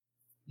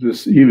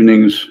This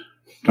evening's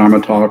Dharma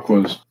talk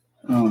was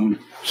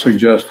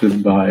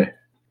suggested by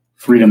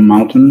Freedom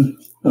Mountain,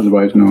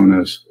 otherwise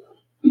known as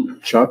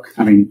Chuck.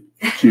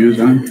 Hughes.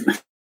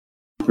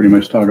 Pretty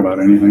much talk about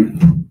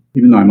anything,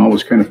 even though I'm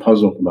always kind of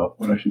puzzled about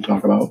what I should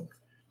talk about.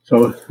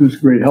 So it was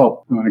great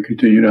help. You want to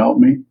continue to help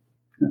me?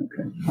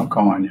 Okay, I'll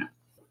call on you.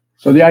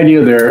 So the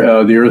idea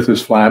there, the earth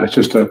is flat. It's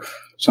just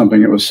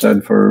something that was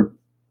said for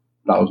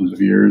thousands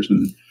of years.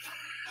 And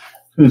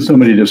then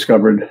somebody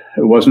discovered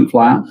it wasn't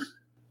flat.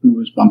 It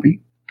was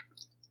bumpy.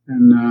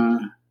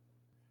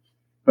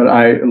 But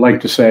I like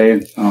to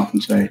say, I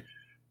often say,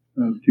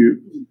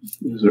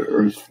 is the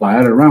earth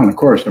flat or round? Of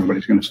course,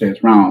 everybody's going to say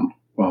it's round.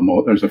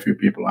 Well, there's a few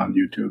people on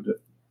YouTube that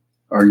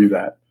argue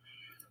that.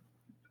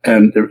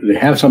 And they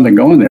have something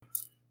going there,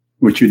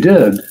 which you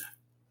did.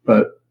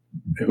 But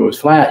if it was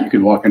flat, you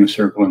could walk in a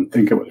circle and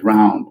think it was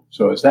round.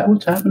 So is that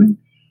what's happening?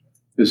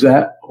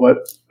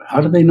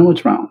 How do they know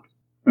it's round?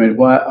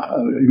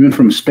 Even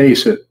from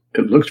space, it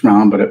looks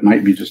round, but it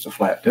might be just a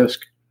flat disk.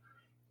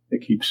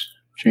 It keeps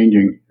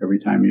changing every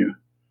time you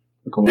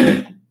look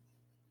away.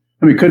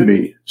 It could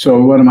be.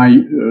 So what am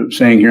I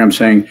saying here? I'm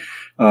saying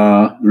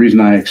the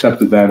reason I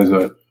accepted that as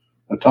a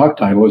talk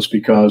title is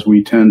because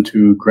we tend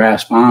to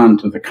grasp on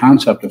to the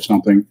concept of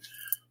something.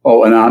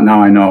 Oh, and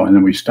now I know. And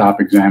then we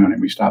stop examining.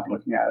 We stop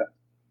looking at it.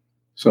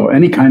 So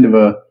any kind of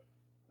a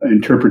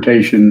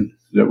interpretation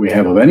that we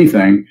have of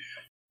anything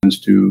tends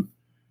to,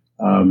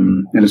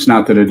 and it's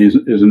not that it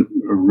isn't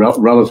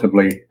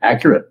relatively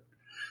accurate,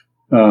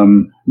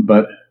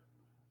 but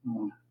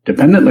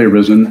dependently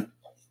arisen,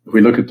 if we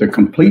look at the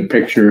complete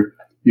picture,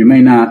 you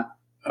may not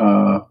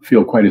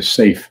feel quite as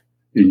safe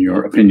in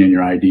your opinion,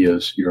 your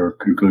ideas, your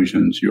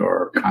conclusions,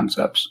 your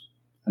concepts,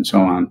 and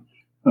so on.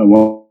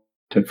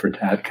 Tit for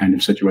tat kind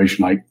of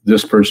situation, like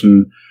this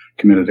person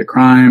committed a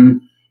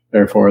crime,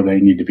 therefore they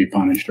need to be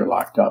punished or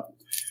locked up.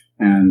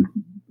 And,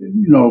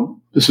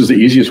 this is the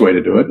easiest way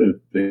to do it.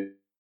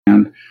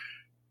 And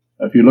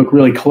if you look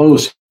really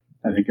close,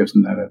 I think,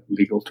 isn't that a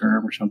legal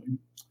term or something?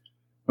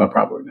 Well,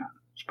 probably not.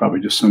 It's probably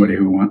just somebody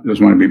who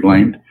doesn't want to be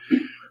blamed.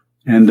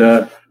 And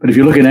but if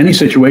you look at any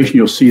situation,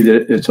 you'll see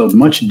that it's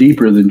much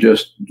deeper than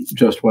just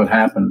what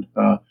happened.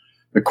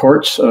 The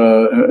courts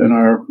in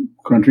our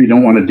country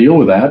don't want to deal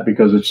with that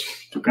because it's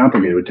too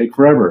complicated. It would take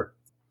forever.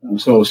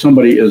 So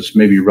somebody is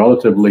maybe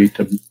relatively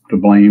to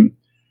blame.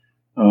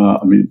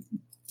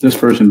 This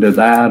person did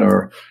that,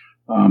 or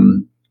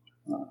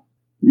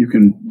you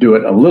can do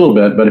it a little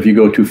bit, but if you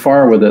go too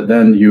far with it,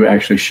 then you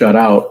actually shut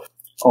out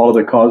all of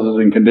the causes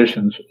and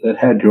conditions that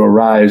had to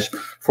arise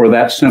for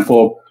that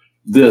simple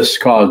this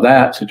caused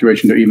that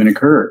situation to even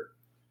occur.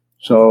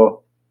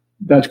 So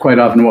that's quite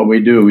often what we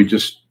do. We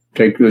just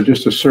take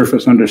just a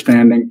surface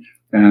understanding,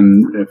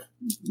 and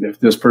if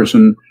this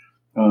person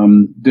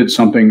did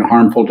something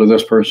harmful to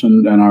this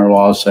person, then our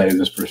laws say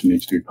this person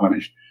needs to be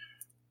punished.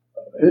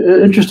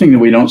 Interesting that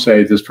we don't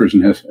say this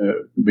person has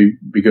be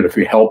good if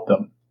we help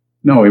them.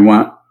 No, we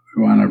want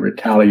to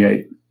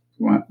retaliate.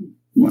 We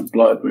want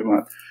blood.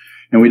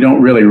 And we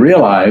don't really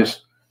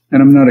realize.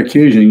 And I'm not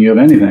accusing you of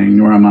anything,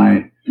 nor am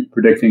I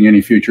predicting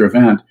any future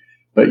event.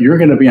 But you're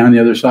going to be on the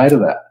other side of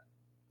that.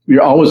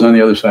 You're always on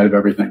the other side of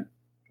everything.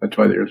 That's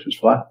why the earth is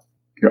flat.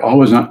 You're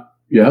always on.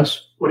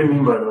 Yes. What do you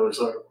mean by the other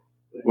side of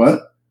things?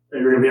 What?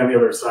 You're going to be on the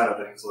other side of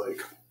things,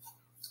 like,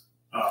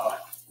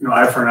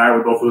 eye for an eye,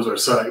 we both lose our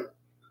sight.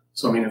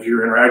 So, if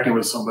you're interacting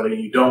with somebody,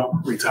 you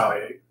don't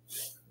retaliate.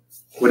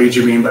 What did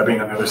you mean by being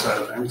on the other side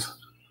of things?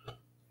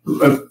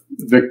 A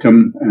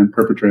victim and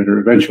perpetrator.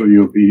 Eventually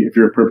if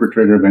you're a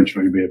perpetrator,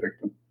 eventually you'll be a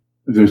victim.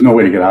 There's no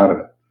way to get out of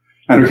it.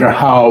 I don't care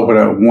what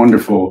a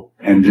wonderful,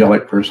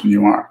 angelic person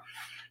you are.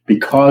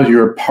 Because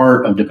you're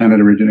part of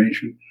dependent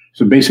origination.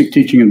 It's a basic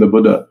teaching of the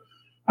Buddha.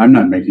 I'm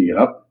not making it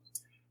up.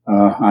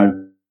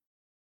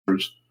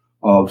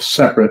 Of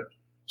separate,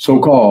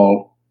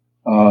 so-called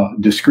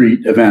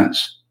discrete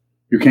events.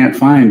 You can't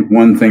find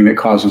one thing that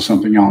causes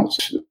something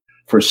else.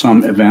 For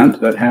some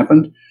event that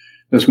happened,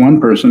 this one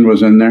person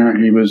was in there.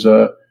 He was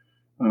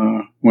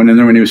went in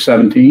there when he was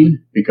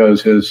 17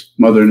 because his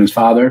mother and his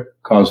father,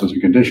 causes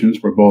and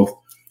conditions, were both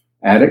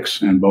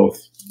addicts and both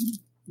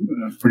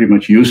pretty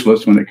much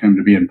useless when it came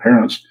to being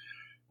parents.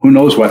 Who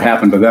knows what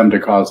happened to them to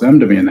cause them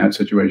to be in that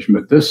situation?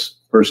 But this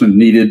person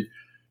needed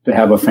to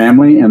have a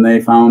family, and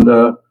they found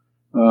a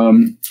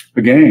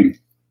gang.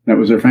 That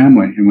was their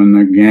family. And when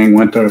the gang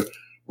went to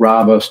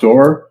rob a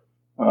store,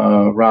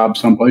 rob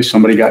someplace,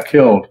 somebody got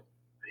killed.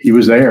 He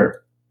was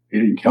there. He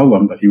didn't kill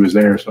them, but he was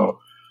there. So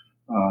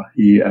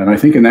and I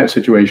think in that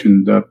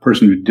situation, the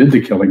person who did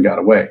the killing got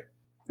away.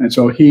 And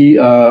so he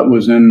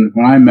when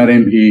I met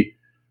him, he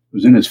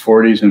was in his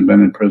 40s and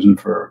been in prison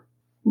for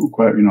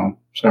quite,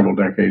 several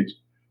decades,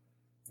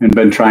 and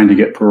been trying to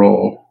get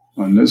parole.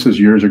 And this is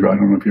years ago. I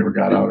don't know if he ever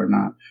got out or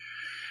not.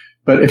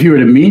 But if you were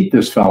to meet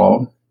this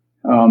fellow,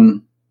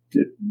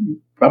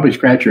 probably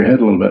scratch your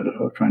head a little bit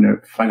trying to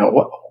find out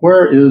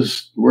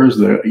where's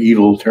the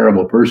evil,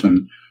 terrible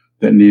person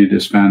that needed to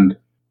spend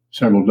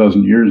several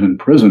dozen years in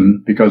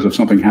prison because of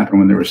something happened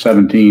when they were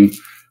 17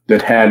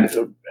 that had,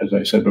 as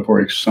I said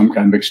before, some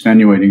kind of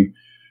extenuating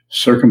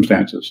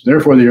circumstances.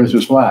 Therefore, the earth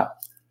is flat.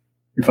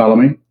 You follow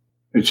me?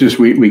 It's just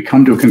we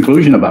come to a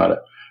conclusion about it.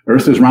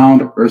 Earth is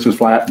round, earth is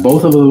flat.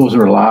 Both of those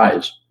are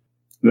lies.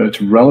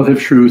 That's relative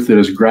truth that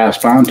is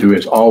grasped onto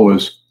is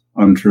always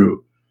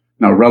untrue.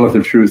 Now,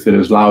 relative truth that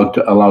is allowed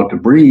to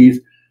breathe,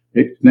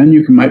 then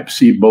you might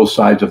see both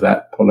sides of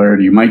that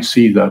polarity. You might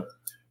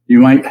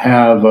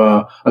have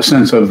a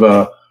sense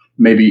of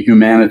maybe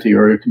humanity,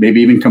 or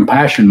maybe even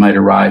compassion might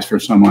arise for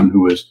someone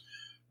who is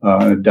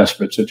in a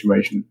desperate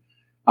situation.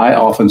 I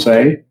often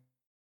say,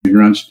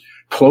 ignorance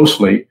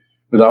closely,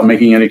 without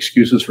making any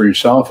excuses for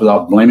yourself,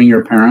 without blaming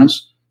your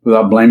parents,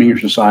 without blaming your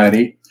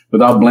society,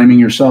 without blaming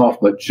yourself,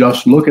 but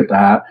just look at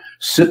that,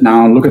 sit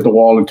down, look at the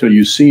wall until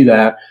you see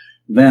that.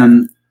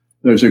 Then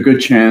there's a good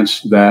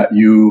chance that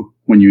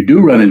when you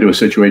do run into a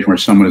situation where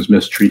someone is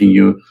mistreating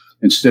you,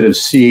 instead of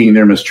seeing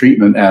their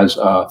mistreatment as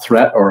a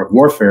threat or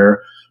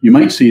warfare, you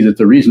might see that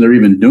the reason they're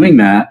even doing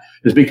that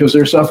is because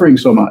they're suffering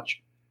so much.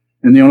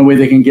 And the only way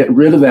they can get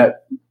rid of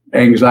that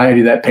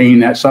anxiety, that pain,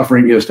 that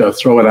suffering is to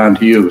throw it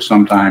onto you,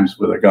 sometimes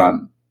with a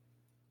gun,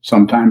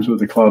 sometimes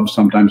with a club,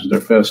 sometimes with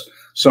their fist,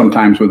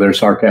 sometimes with their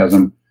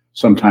sarcasm,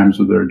 sometimes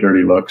with their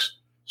dirty looks,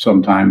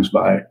 sometimes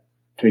by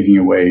taking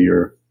away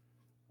your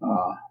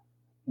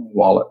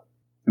wallet.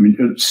 I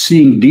mean,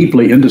 seeing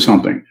deeply into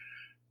something.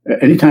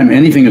 Anytime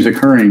anything is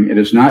occurring, it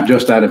is not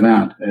just that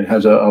event. It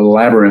has a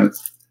labyrinth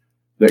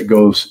that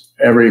goes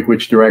every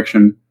which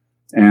direction.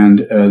 And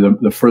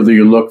the further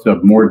you look, the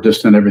more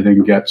distant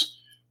everything gets.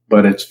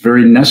 But it's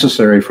very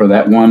necessary for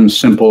that one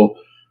simple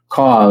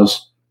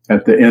cause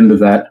at the end of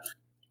that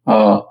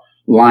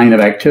line of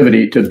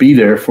activity to be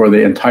there for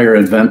the entire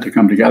event to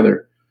come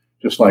together.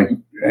 Just like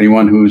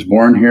anyone who's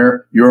born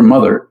here, your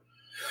mother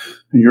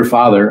and your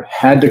father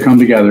had to come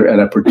together at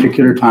a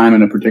particular time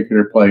in a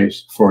particular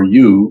place for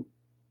you.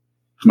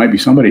 It might be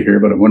somebody here,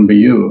 but it wouldn't be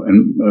you.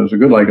 And there's a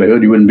good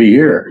likelihood you wouldn't be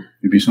here.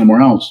 You'd be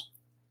somewhere else.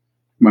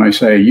 When I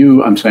say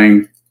you, I'm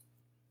saying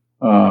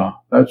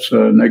that's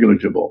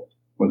negligible,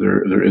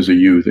 whether there is a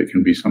you that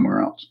can be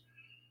somewhere else.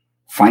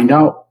 Find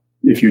out.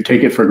 If you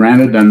take it for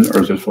granted, then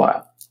Earth is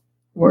flat.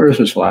 Or Earth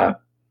is flat.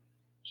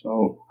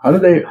 So how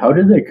did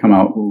they come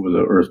out with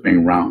the Earth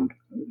being round?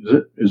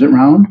 Is it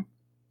round?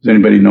 Does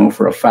anybody know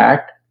for a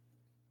fact?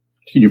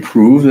 Can you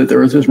prove that the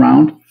Earth is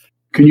round?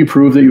 Can you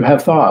prove that you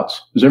have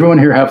thoughts? Does everyone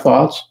here have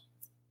thoughts?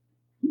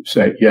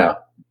 Say, yeah.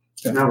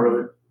 Not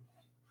really.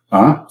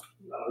 Huh?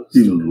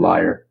 You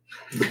liar.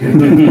 Where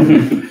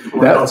do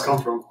thoughts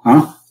come from?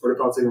 Huh? Where do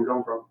thoughts even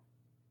come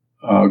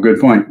from? Good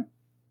point.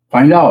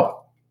 Find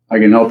out. I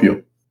can help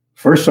you.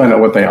 First, find out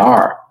what they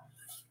are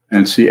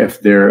and see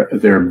if their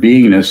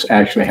beingness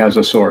actually has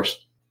a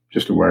source.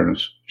 Just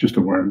awareness.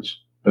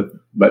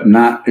 But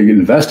not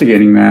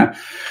investigating that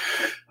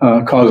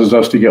causes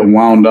us to get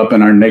wound up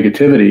in our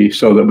negativity,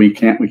 so that we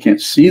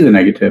can't see the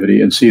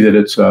negativity and see that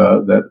it's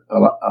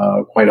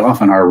quite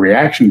often our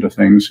reaction to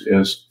things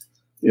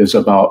is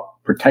about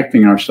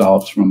protecting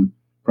ourselves from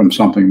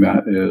something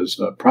that is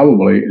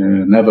probably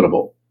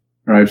inevitable.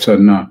 Or I've said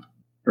enough.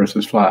 Earth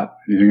is flat.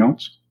 Anything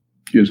else?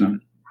 Use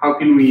on. How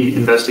can we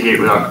investigate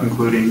without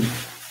concluding?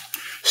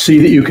 See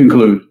that you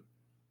conclude.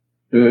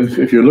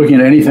 If you're looking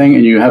at anything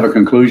and you have a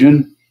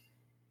conclusion,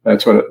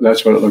 that's what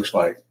it looks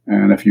like.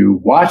 And if you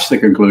watch the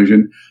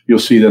conclusion, you'll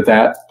see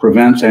that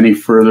prevents any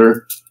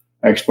further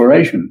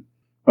exploration.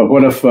 But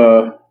what if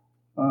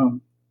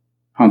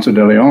Ponce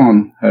de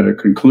Leon had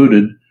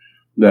concluded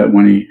that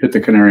when he hit the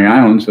Canary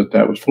Islands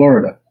that was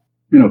Florida?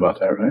 You know about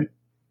that, right?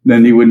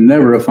 Then he would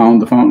never have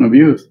found the Fountain of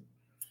Youth.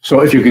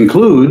 So if you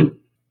conclude,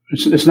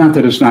 it's not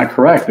that it's not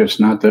correct. It's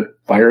not that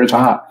fire is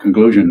hot.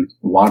 Conclusion.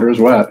 Water is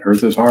wet.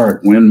 Earth is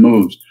hard. Wind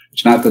moves.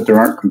 It's not that there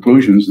aren't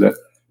conclusions that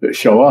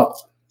show up.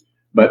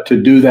 But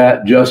to do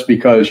that just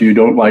because you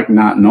don't like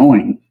not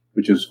knowing,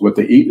 which is what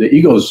the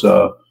ego's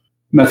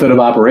method of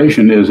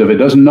operation is. If it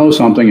doesn't know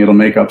something, it'll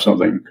make up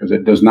something, because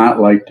it does not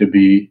like to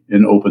be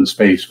in open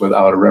space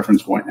without a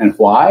reference point. And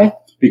why?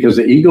 Because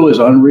the ego is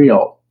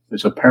unreal.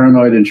 It's a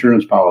paranoid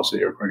insurance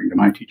policy, according to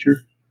my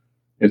teacher.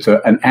 It's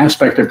an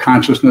aspect of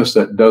consciousness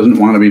that doesn't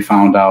want to be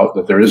found out,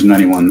 that there isn't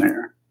anyone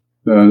there.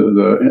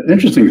 The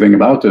interesting thing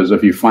about this,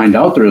 if you find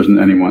out there isn't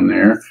anyone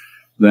there,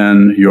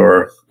 then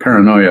your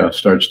paranoia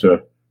starts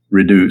to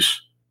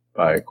reduce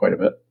by quite a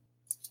bit.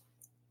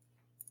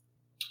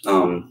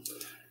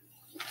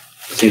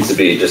 Seems to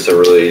be just a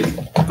really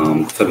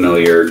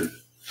familiar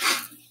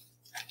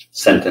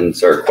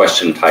sentence or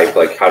question type,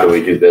 like, how do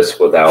we do this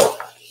without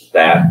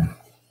that?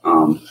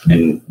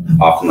 And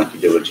often, like you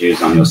did with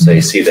Juzon, you'll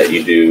say, see that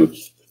you do.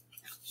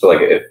 So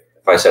like if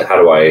I said, how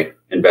do I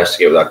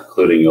investigate without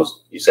concluding,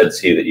 you said,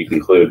 see that you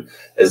conclude.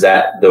 Is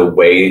that the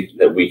way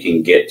that we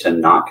can get to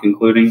not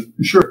concluding?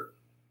 Sure.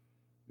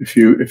 If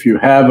you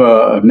have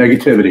a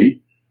negativity,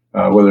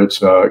 whether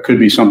it could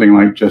be something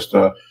like just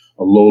a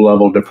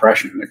low-level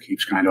depression that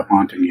keeps kind of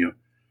haunting you.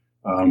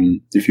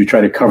 If you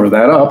try to cover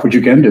that up, which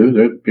you can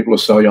do, people will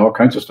sell you all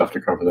kinds of stuff to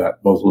cover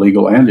that, both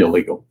legal and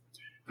illegal.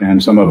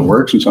 And some of it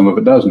works and some of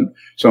it doesn't.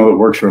 Some of it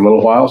works for a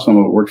little while, some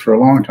of it works for a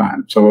long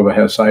time. Some of it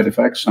has side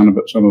effects, some of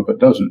it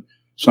doesn't.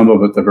 Some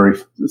of it,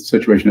 the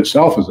situation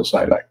itself is a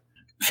side effect.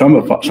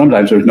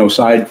 Sometimes there's no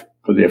side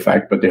for the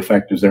effect, but the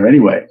effect is there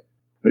anyway.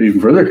 But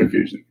even further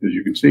confusing, because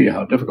you can see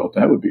how difficult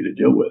that would be to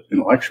deal with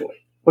intellectually.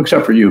 Well,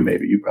 except for you,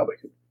 maybe. You probably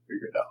could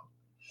figure it out.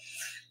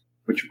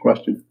 What's your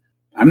question?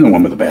 I'm the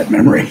one with a bad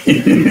memory.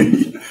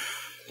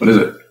 What is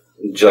it?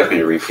 Would you like me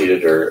to repeat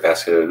it or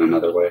ask it in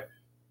another way?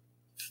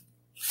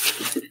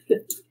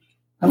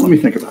 Let me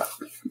think about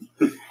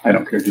it. I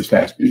don't care. Just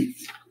ask me.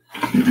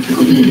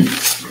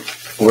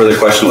 Where the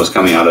question was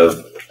coming out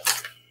of,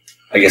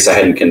 I guess I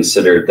hadn't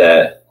considered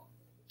that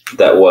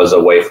was a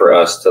way for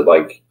us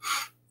to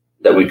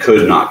that we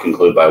could not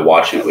conclude by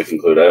watching it. We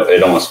conclude.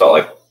 It almost felt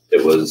like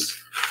it was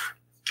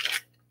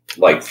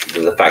like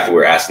the fact that we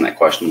were asking that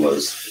question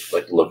was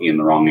like looking in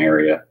the wrong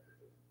area.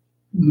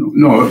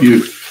 No,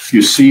 you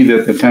see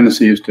that the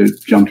tendency is to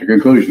jump to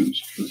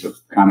conclusions. Is a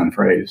common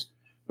phrase,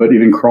 but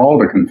even crawl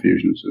to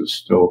conclusions is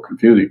still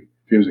confusing.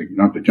 You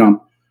don't have to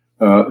jump.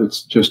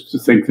 It's just to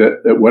think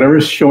that whatever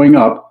is showing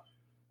up,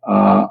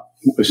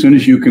 as soon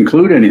as you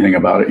conclude anything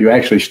about it, you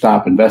actually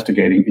stop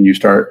investigating and you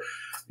start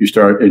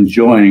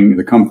enjoying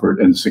the comfort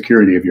and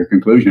security of your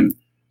conclusion.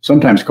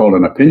 Sometimes called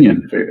an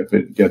opinion if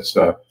it gets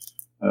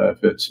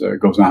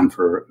goes on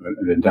for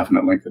an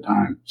indefinite length of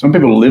time. Some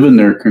people live in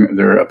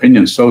their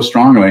opinions so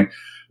strongly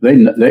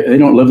they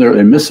don't live there.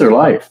 They miss their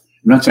life.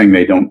 I'm not saying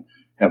they don't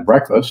have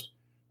breakfast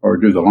or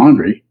do the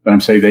laundry, but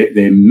I'm saying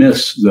they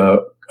miss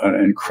the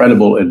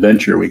incredible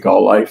adventure we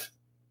call life,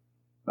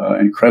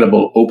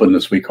 incredible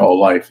openness we call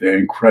life, the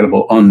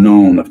incredible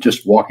unknown of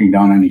just walking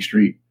down any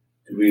street.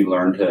 Did we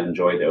learn to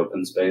enjoy the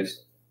open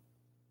space?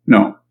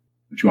 No.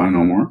 But you want to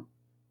know more?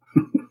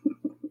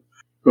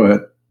 Go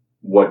ahead.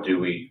 What do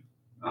we?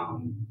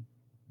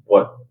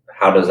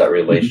 How does that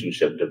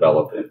relationship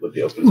develop with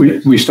the open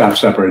space? We stop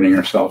separating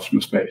ourselves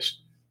from space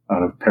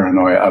out of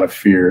paranoia, out of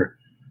fear.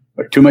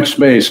 Like too much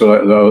space.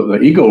 So the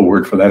ego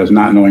word for that is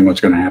not knowing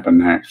what's going to happen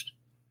next.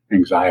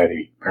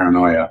 Anxiety,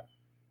 paranoia.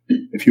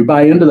 If you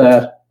buy into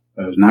that,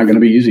 it's not going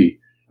to be easy.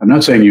 I'm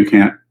not saying you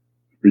can't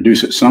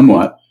reduce it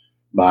somewhat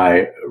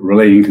by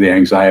relating to the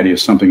anxiety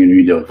as something you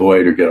need to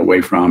avoid or get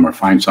away from or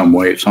find some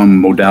way, some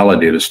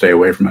modality to stay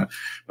away from it.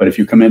 But if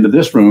you come into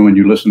this room and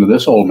you listen to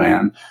this old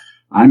man,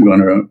 I'm going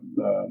to,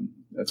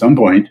 at some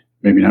point,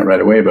 maybe not right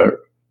away, but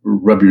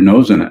rub your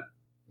nose in it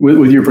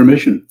with your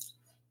permission.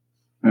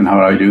 And how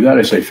do I do that?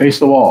 I say, face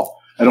the wall.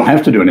 I don't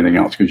have to do anything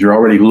else because you're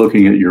already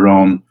looking at your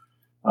own,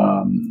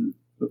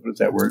 what is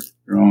that word?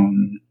 Your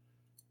own,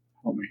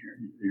 help me here.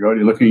 You're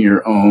already looking at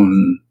your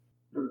own,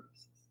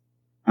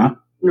 huh?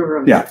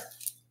 Neurosis. Yeah.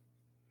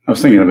 I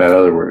was thinking of that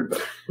other word,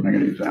 but I'm not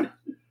going to use that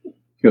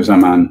because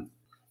I'm on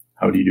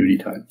howdy doody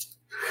time.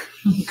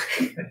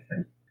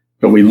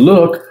 But we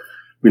look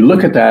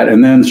at that,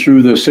 and then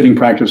through the sitting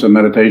practice of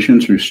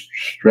meditation, through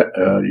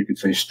you could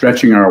say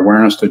stretching our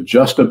awareness to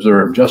just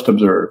observe,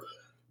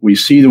 we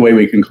see the way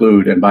we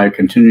conclude, and by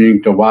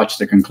continuing to watch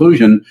the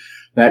conclusion,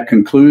 that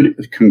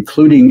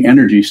concluding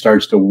energy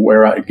starts to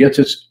wear out. It gets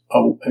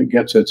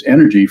its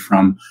energy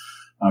from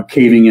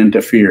caving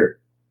into fear.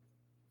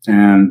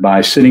 And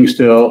by sitting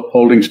still,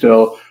 holding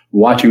still,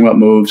 watching what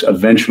moves,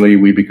 eventually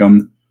we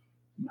become,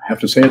 I have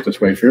to say it this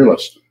way,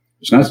 fearless.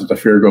 It's not that the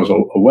fear goes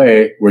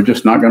away. We're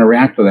just not going to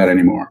react to that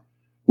anymore.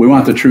 We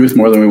want the truth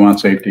more than we want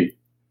safety.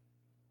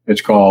 It's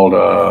called,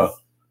 a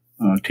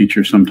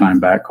teacher some time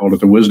back called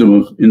it the wisdom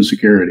of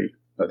insecurity.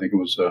 I think it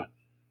was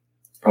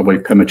probably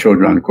Pema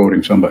Chodron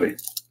quoting somebody.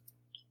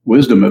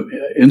 Wisdom of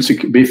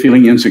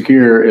feeling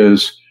insecure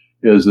is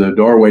the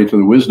doorway to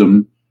the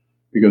wisdom,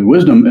 because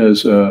wisdom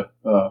is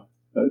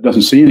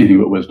doesn't see anything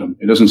but wisdom.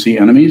 It doesn't see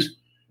enemies.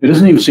 It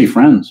doesn't even see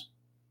friends.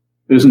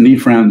 It doesn't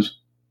need friends.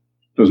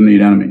 It doesn't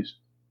need enemies.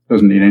 It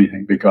doesn't need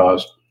anything,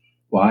 because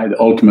why? The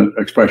ultimate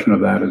expression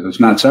of that is it's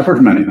not separate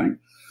from anything.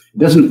 It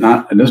doesn't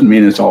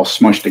mean it's all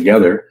smushed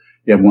together.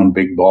 You have one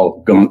big ball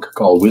of gunk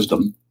called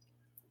wisdom.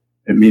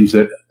 It means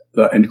that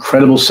the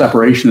incredible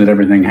separation that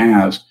everything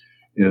has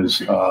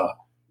is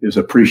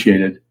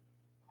appreciated,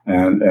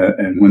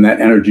 and when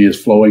that energy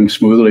is flowing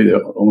smoothly,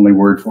 the only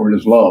word for it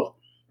is love.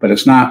 But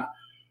it's not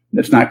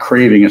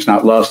craving, it's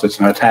not lust, it's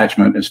not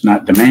attachment, it's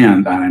not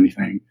demand on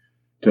anything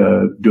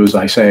to do as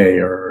I say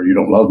or you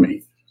don't love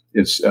me.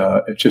 It's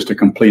just a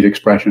complete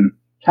expression.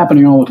 It's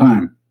happening all the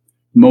time.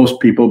 Most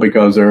people,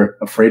 because they're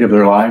afraid of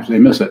their lives, they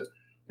miss it.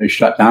 They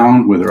shut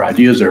down with their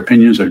ideas, their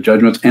opinions, their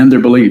judgments, and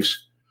their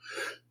beliefs.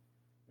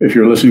 If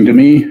you're listening to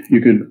me, you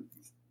could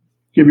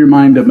give your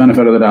mind the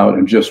benefit of the doubt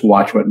and just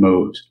watch what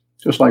moves.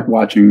 Just like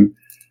watching,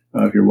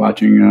 if you're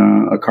watching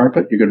a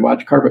carpet, you could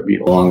watch carpet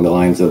beetles. Along the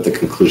lines of the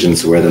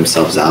conclusions wear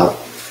themselves out.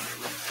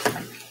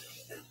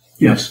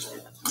 Yes,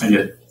 I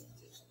did.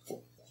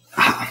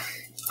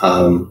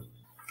 How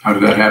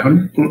did that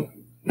happen?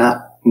 No.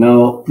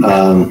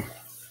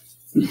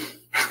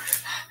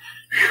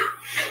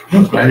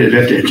 I'm glad I didn't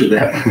have to answer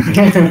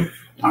that.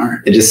 All right.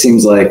 It just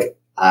seems like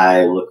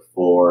I look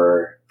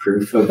for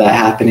proof of that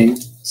happening.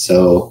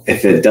 So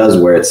if it does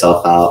wear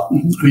itself out,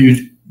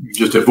 You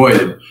just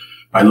avoided.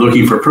 By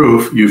looking for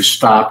proof, you've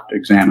stopped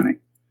examining.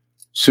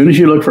 As soon as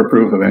you look for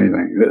proof of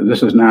anything,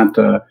 this is not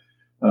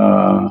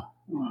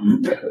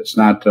It's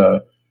not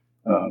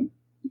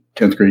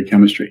 10th grade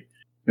chemistry.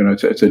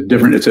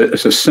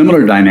 It's a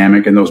similar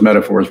dynamic, and those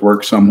metaphors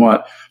work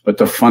somewhat. But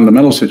the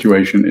fundamental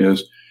situation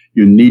is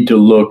you need to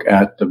look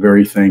at the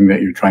very thing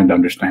that you're trying to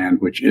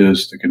understand, which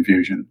is the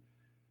confusion,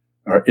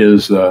 or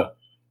is the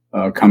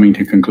coming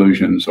to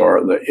conclusions,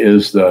 or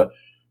is the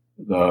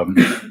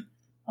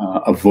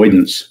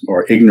avoidance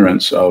or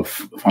ignorance of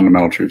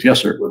fundamental truth.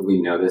 Yes, sir. Would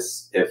we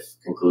notice if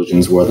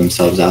conclusions wore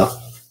themselves out?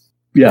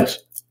 Yes.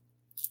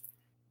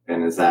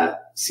 And is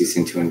that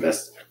ceasing to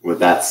invest? Would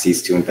that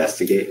cease to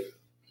investigate?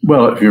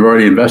 Well, if you've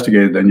already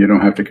investigated, then you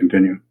don't have to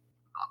continue.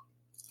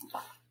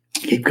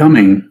 Keep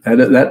coming.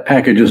 That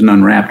package isn't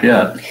unwrapped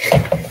yet.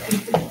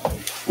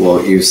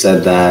 Well, you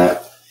said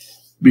that.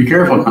 Be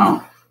careful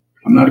now.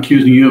 I'm not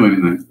accusing you of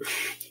anything.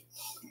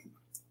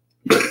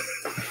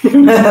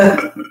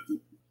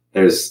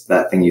 There's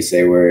that thing you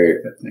say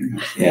where,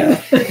 yeah.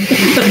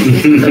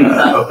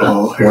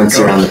 Once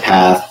you're on the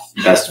path,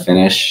 best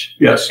finish.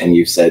 Yes. And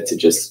you've said to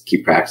just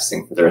keep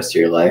practicing for the rest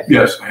of your life.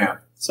 Yes, I have.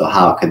 So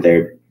how could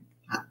there?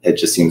 It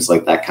just seems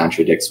like that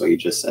contradicts what you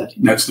just said.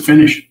 That's the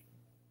finish.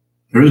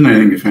 There isn't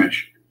anything to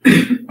finish.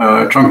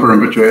 Trungpa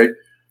Rinpoche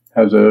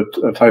has a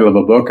title of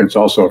a book. It's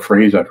also a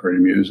phrase I've heard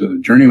him use: "A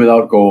journey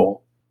without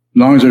goal." As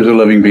long as there's a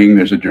living being,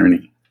 there's a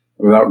journey.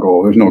 Without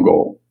goal, there's no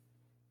goal.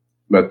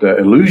 But the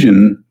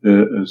illusion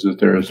is that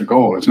there is a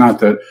goal. It's not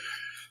that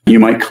you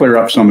might clear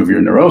up some of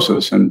your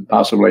neurosis and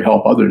possibly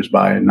help others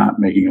by not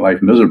making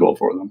life miserable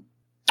for them,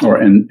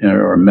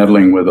 or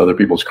meddling with other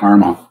people's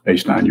karma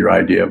based on your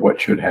idea of what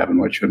should happen,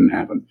 what shouldn't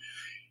happen,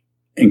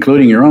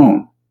 including your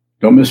own.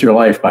 Don't miss your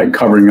life by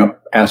covering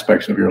up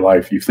aspects of your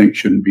life you think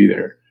shouldn't be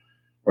there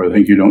or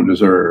think you don't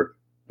deserve.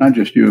 Not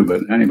just you,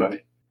 but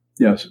anybody.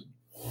 Yes.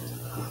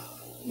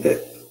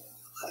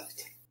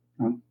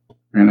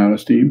 Ran out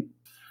of steam?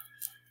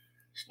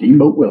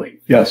 Steamboat Willie.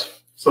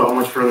 Yes. So how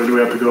much further do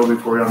we have to go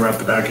before we unwrap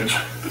the package?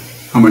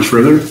 How much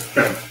further?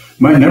 Yeah.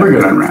 Might never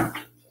get unwrapped,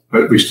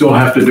 but we still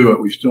have to do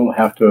it. We still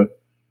have to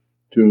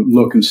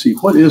look and see,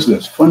 what is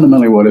this?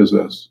 Fundamentally, what is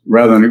this?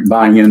 Rather than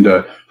buying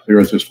into the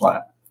earth is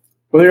flat.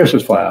 Well, the earth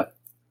is flat,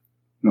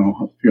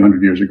 a few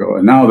hundred years ago.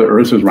 And now the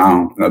earth is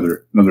round,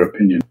 another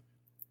opinion.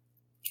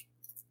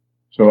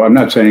 So I'm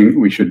not saying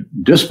we should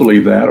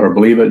disbelieve that or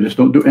believe it, just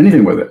don't do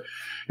anything with it.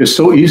 It's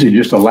so easy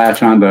just to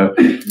latch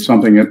onto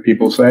something that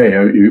people say.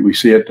 We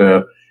see it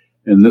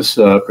in this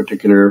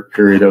particular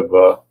period of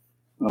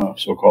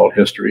so-called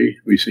history.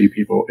 We see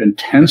people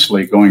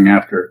intensely going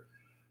after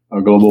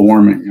global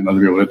warming, and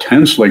other people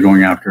intensely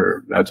going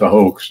after that's a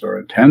hoax, or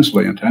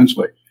intensely.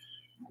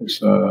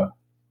 It's you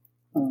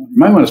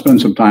might want to spend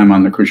some time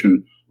on the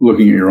cushion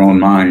looking at your own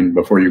mind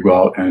before you go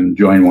out and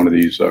join one of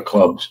these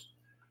clubs.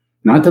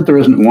 Not that there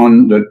isn't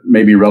one that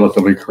may be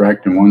relatively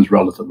correct and one's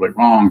relatively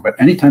wrong, but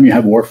anytime you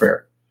have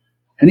warfare,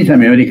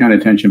 anytime you have any kind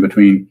of tension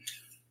between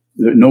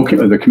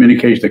the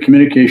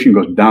communication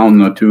goes down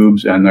the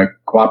tubes, and the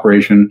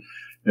cooperation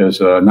is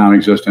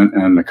non-existent,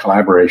 and the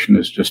collaboration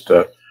is just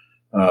a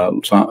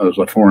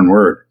foreign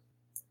word.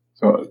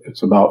 So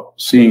it's about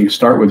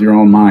start with your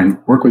own mind,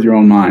 work with your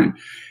own mind.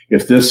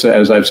 If this,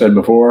 as I've said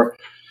before,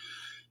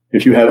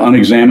 if you have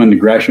unexamined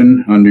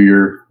aggression under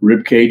your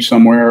rib cage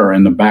somewhere or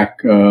in the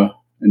back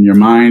in your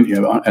mind,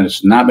 and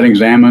it's not been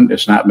examined,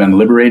 it's not been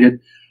liberated,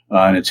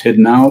 and it's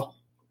hidden out,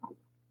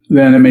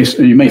 then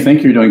you may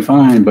think you're doing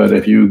fine. But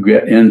if you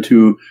get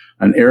into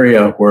an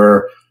area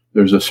where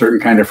there's a certain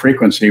kind of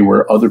frequency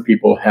where other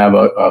people have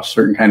a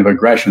certain kind of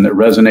aggression that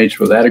resonates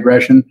with that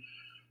aggression,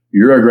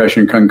 your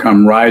aggression can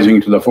come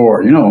rising to the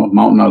fore. A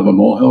mountain out of a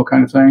molehill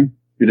kind of thing.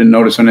 You didn't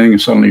notice anything,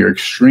 and suddenly you're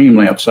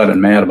extremely upset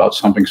and mad about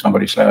something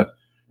somebody said,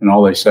 and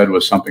all they said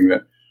was something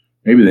that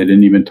maybe they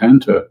didn't even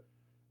intend to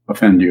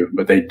offend you,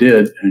 but they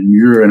did, and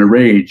you're in a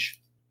rage.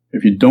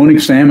 If you don't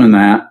examine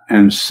that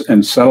and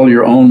settle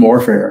your own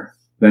warfare,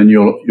 then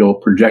you'll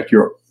project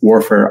your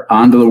warfare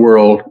onto the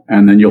world,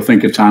 and then you'll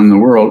think it's on the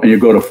world, and you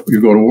go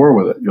to war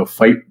with it. You'll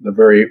fight the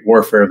very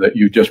warfare that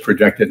you just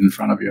projected in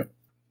front of you.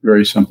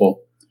 Very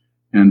simple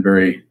and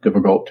very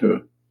difficult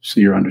to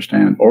see or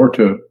understand, or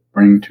to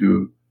bring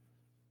to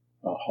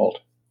a halt.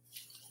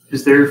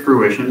 Is there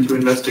fruition to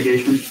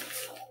investigation?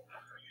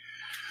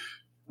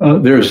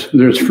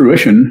 There's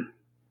fruition,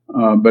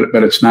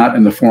 but it's not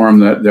in the form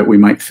that we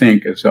might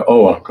think. It's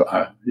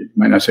you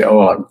might not say,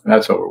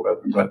 that's over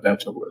with, but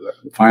that's over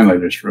with. Finally,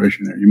 there's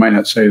fruition there. You might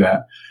not say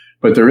that,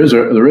 but there is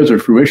a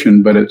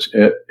fruition. But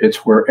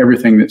it's where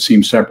everything that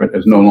seems separate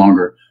is no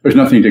longer. There's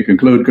nothing to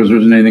conclude because there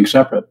isn't anything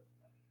separate.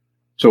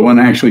 So one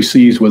actually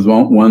sees with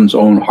one's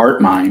own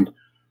heart mind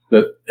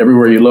that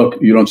everywhere you look,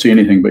 you don't see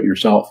anything but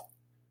yourself.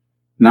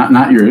 You're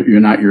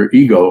not your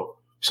ego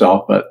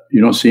self, but you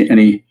don't see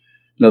any.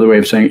 Another way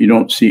of saying it, you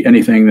don't see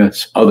anything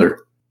that's other.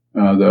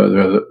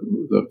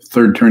 The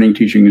third turning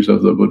teachings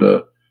of the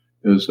Buddha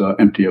is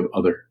empty of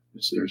other.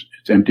 It's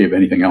empty of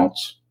anything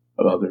else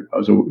of other,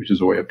 which is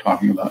a way of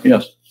talking about.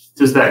 Yes.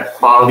 Does that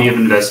quality of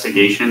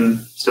investigation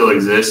still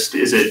exist?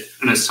 Is it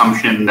an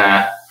assumption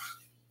that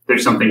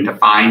there's something to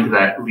find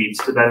that leads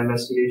to that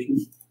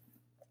investigation?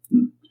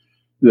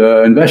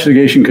 The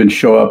investigation can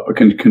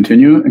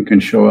continue and can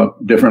show up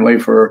differently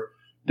for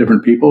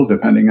different people,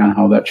 depending on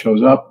how that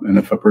shows up. And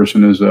if a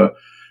person has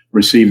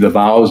received the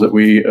vows that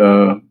we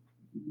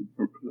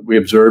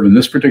observe in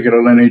this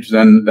particular lineage,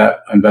 then that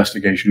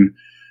investigation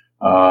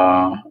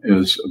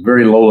is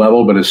very low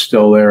level, but is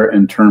still there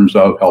in terms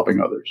of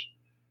helping others.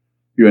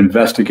 You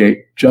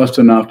investigate just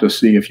enough to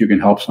see if you can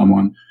help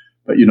someone,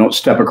 but you don't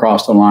step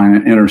across the line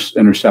and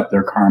intercept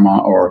their karma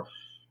or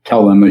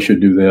tell them they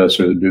should do this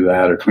or do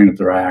that or clean up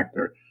their act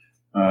or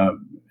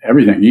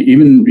everything.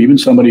 Even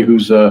somebody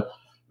who's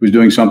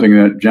doing something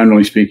that,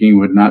 generally speaking,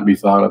 would not be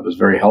thought of as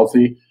very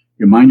healthy.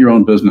 You mind your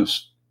own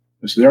business.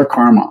 This is their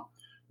karma.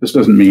 This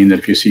doesn't mean that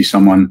if you see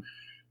someone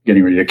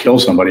getting ready to kill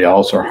somebody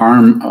else or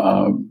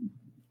harm,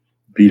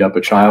 beat up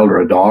a child or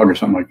a dog or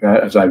something like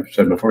that, as I've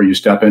said before, you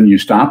step in, you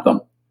stop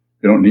them.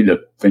 You don't need to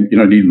think, you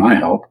don't need my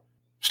help.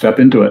 Step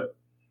into it.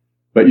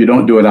 But you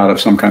don't do it out of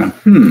some kind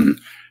of,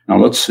 now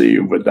let's see,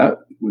 would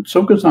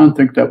Sokuzan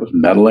think that was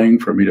meddling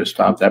for me to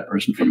stop that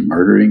person from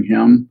murdering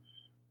him?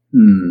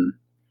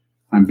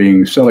 I'm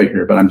being silly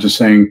here, but I'm just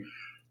saying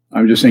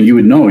you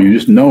would know, you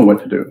just know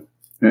what to do.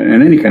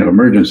 In any kind of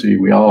emergency,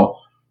 we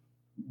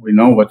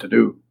know what to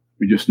do.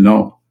 We just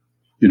know.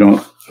 You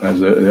don't, as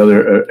the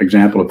other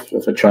example,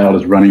 if a child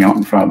is running out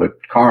in front of a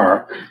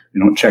car,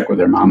 you don't check with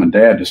their mom and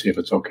dad to see if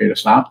it's okay to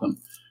stop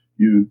them.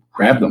 You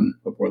grab them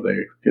before they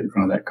get in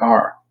front of that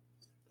car.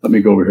 Let me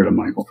go over here to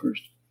Michael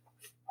first.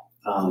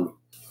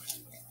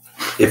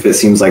 If it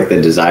seems like the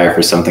desire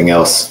for something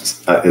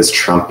else is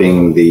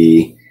trumping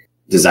the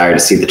desire to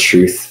see the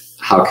truth,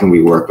 how can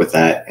we work with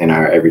that in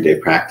our everyday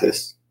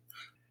practice?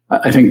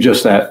 I think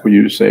just that, what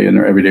you say in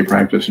our everyday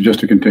practice, is just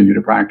to continue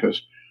to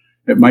practice.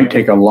 It might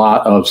take a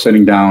lot of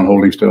sitting down,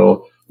 holding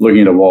still,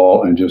 looking at a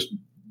wall, and just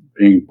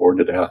being bored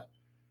to death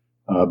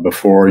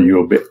before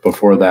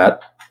that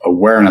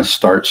awareness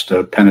starts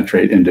to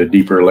penetrate into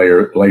deeper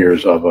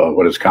layers of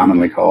what is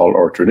commonly called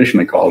or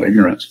traditionally called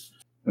ignorance.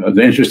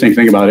 The interesting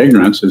thing about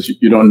ignorance is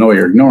you don't know what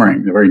you're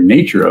ignoring. The very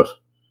nature of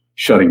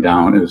shutting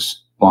down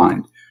is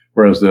blind.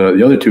 Whereas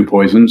the other two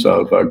poisons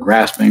of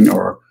grasping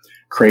or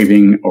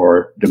craving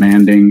or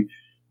demanding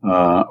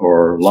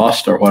or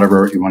lust or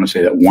whatever you want to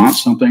say that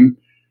wants something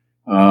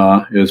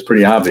is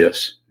pretty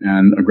obvious.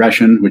 And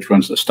aggression, which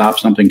wants to stop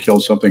something, kill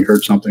something,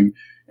 hurt something,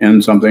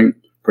 end something,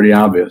 pretty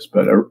obvious.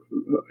 But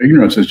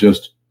ignorance is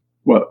just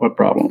what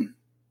problem?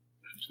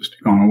 It's just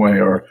gone away.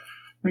 Or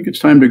I think it's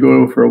time to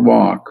go for a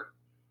walk.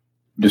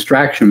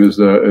 Distraction is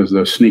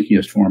the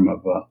sneakiest form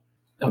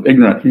of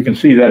ignorance. You can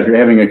see that if you're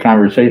having a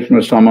conversation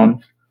with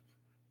someone.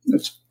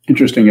 It's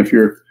interesting if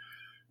you're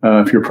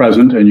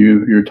present and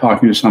you're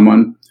talking to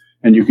someone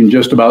and you can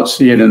just about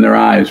see it in their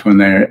eyes when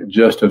they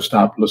just have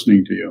stopped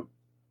listening to you.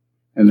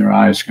 And their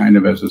eyes kind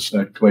of, as it's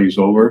glaze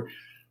over,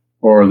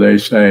 or they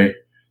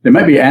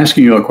might be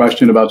asking you a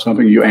question about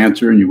something, you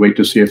answer and you wait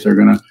to see if they're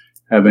going to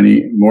have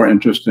any more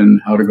interest in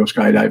how to go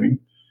skydiving.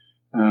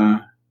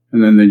 And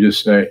then they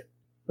just say,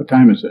 what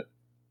time is it?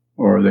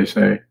 Or they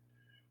say,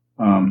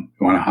 you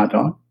want a hot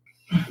dog?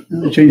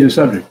 They change the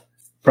subject.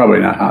 Probably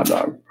not hot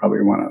dog.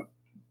 Probably want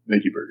a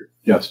veggie burger.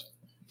 Yes.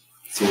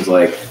 Seems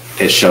like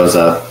it shows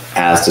up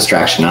as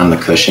distraction on the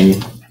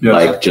cushion, yes.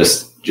 Like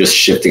just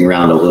shifting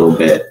around a little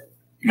bit.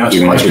 Yes,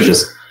 even if you're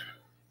just,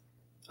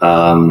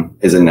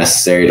 is it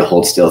necessary to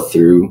hold still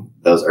through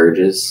those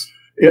urges?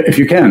 If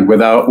you can,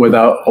 without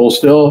hold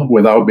still,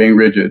 without being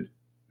rigid.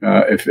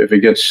 If it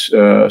gets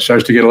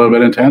starts to get a little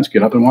bit intense,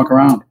 get up and walk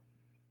around.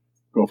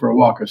 Go for a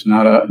walk. It's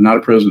not a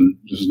prison.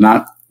 This is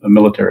not a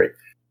military.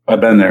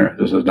 I've been there.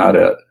 This is not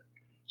it.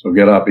 So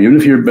get up. Even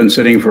if you've been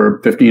sitting for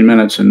 15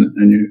 minutes and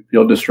you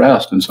feel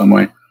distressed in some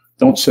way,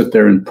 don't sit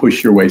there and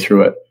push your way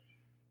through it.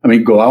 I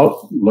mean, go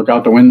out, look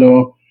out the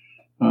window,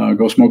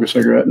 go smoke a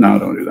cigarette. No,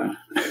 don't do that.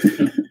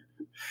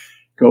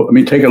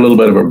 Take a little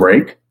bit of a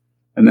break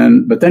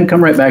but then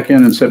come right back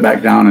in and sit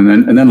back down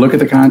and then look at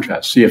the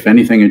contrast. See if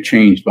anything had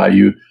changed by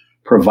you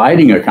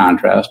providing a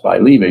contrast by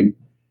leaving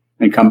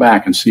and come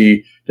back and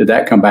see, did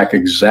that come back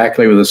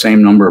exactly with the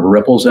same number of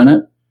ripples in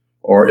it?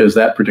 Or is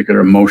that particular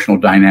emotional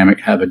dynamic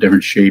have a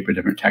different shape, a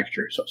different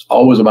texture? So it's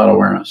always about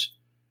awareness,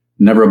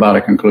 never about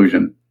a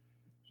conclusion.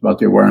 It's about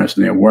the awareness.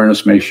 And the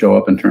awareness may show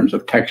up in terms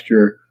of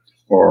texture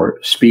or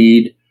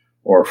speed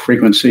or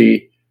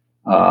frequency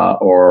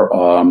or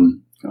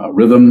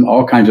rhythm,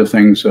 all kinds of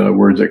things,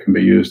 words that can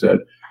be used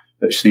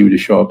that seem to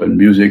show up in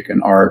music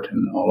and art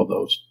and all of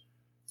those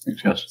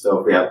things. Yes. So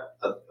if we have,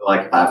 if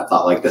I have a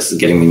thought like this is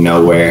getting me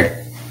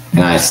nowhere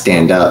and I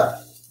stand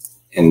up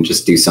and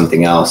just do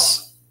something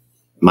else,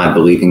 am I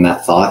believing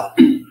that thought?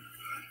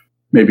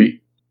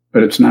 Maybe,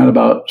 but it's not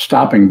about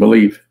stopping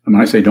belief. And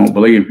when I say don't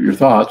believe your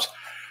thoughts,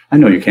 I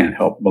know you can't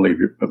help believe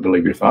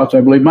your thoughts.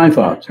 I believe my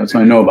thoughts. That's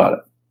how I know about it.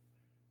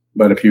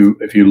 But if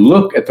you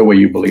look at the way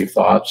you believe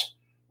thoughts,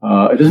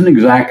 it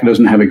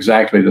doesn't have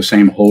exactly the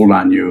same hold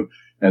on you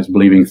as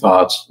believing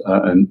thoughts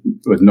and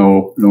with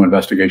no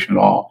investigation at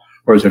all.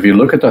 Whereas if you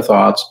look at the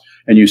thoughts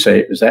and you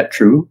say, is that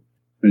true?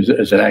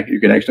 You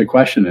can actually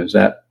question, is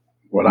that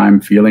what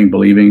I'm feeling,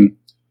 believing,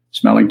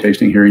 smelling,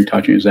 tasting, hearing,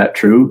 touching, is that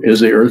true?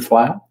 Is the earth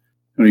flat?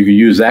 And you can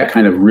use that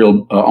kind of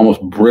real,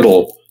 almost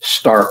brittle,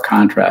 stark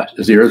contrast.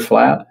 Is the earth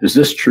flat? Is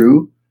this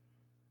true,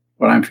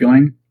 what I'm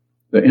feeling?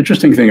 The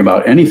interesting thing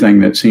about anything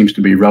that seems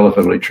to be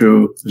relatively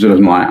true is it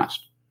doesn't last.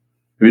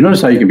 Have you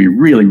noticed how you can be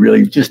really,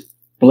 really just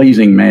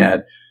blazing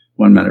mad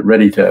one minute,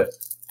 ready to,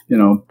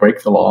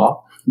 break the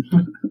law,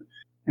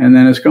 and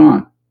then it's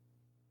gone.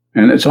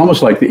 And it's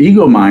almost like the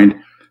ego mind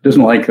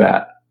doesn't like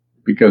that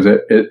because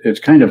it's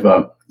kind of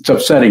it's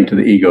upsetting to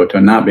the ego to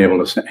not be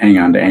able to hang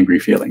on to angry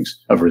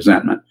feelings of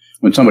resentment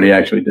when somebody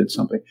actually did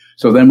something.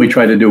 So then we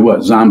try to do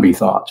what? Zombie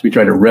thoughts. We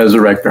try to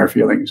resurrect our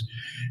feelings.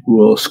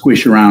 We'll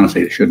squish around and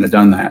say, they shouldn't have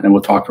done that. And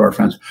we'll talk to our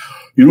friends.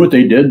 You know what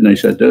they did? And they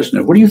said this.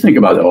 And what do you think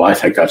about that? Oh, I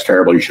think that's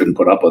terrible. You shouldn't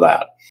put up with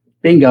that.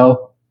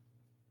 Bingo.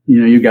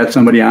 You got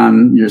somebody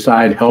on your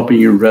side helping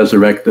you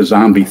resurrect the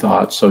zombie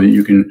thoughts so that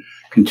you can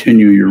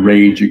continue your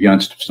rage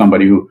against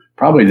somebody who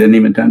probably didn't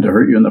even intend to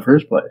hurt you in the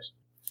first place.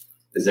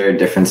 Is there a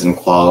difference in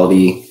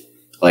quality?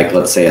 Like,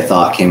 let's say a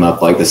thought came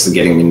up, like, this is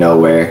getting me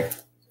nowhere,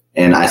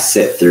 and I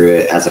sit through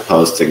it as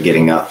opposed to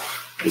getting up.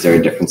 Is there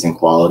a difference in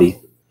quality?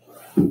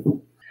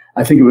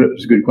 I think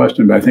it's a good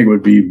question, but I think it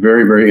would be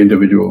very, very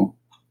individual.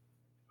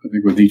 I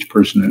think with each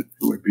person,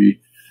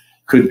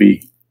 could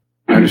be.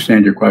 I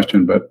understand your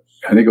question, but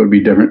I think it would be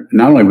different,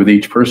 not only with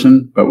each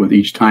person, but with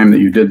each time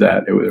that you did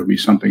that, it would be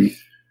something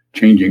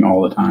changing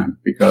all the time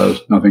because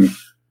nothing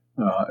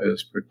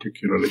is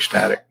particularly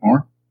static.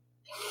 More?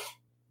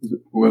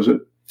 Was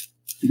it?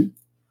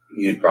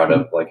 You brought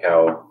up like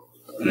how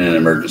in an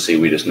emergency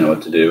we just know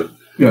what to do.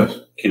 Yes.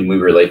 Can we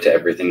relate to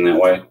everything that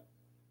way?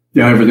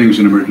 Yeah, everything's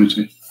an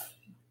emergency.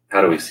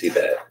 How do we see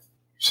that?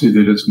 See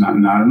that it's not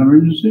an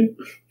emergency?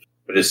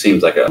 It just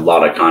seems like a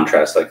lot of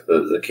contrast, like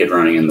the kid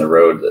running in the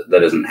road. That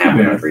doesn't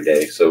happen every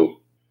day. So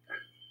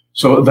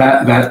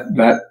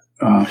that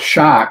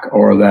shock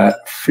or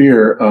that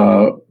fear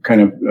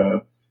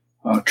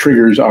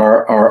triggers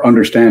our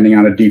understanding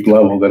on a deep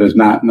level that is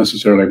not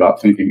necessarily about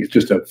thinking. It's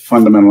just a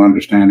fundamental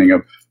understanding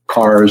of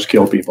cars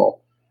kill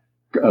people.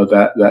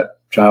 That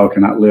child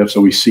cannot live.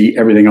 So we see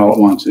everything all at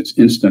once. It's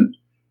instant.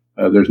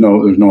 There's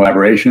no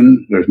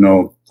elaboration. There's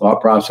no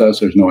thought process.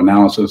 There's no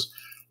analysis.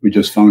 We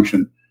just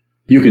function.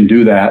 You can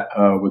do that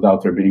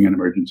without there being an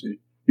emergency.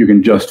 You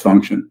can just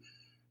function.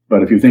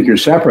 But if you think you're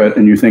separate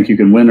and you think you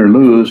can win or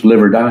lose,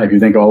 live or die, if you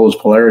think all those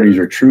polarities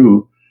are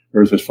true,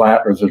 Earth is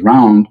flat, Earth is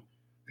round,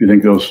 if you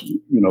think those,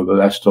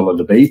 that's still a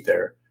debate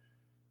there,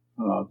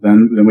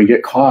 then we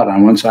get caught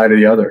on one side or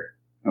the other,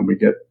 and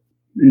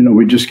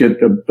we just get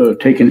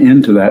taken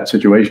into that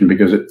situation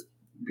because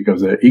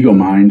the ego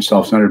mind,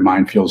 self-centered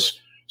mind, feels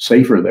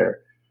safer there.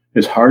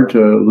 It's hard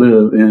to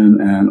live in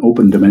an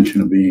open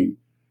dimension of being.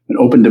 An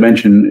open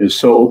dimension is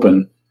so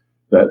open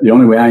that the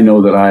only way I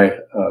know that I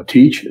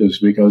teach is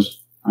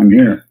because I'm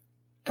here.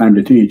 Time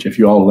to teach. If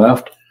you all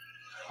left,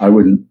 I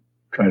wouldn't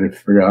try to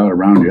figure out how to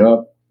round you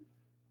up.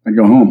 I'd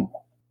go home.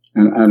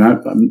 And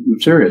I'm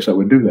serious. I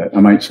would do that. I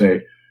might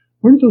say,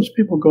 where did those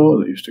people go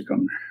that used to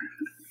come?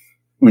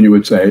 When you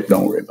would say,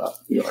 don't worry about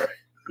it. You're all right.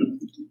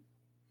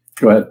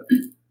 Go ahead.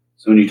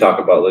 So when you talk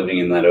about living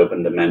in that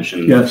open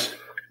dimension, yes,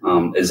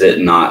 is it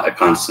not a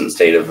constant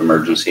state of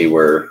emergency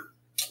where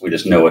we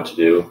just know what to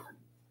do?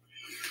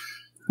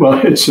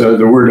 Well, it's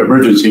the word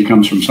emergency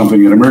comes from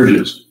something that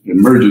emerges. It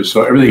emerges.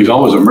 So everything is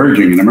always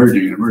emerging and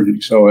emerging and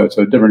emerging. So it's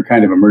a different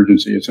kind of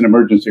emergency. It's an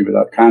emergency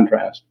without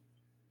contrast.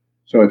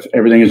 So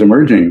everything is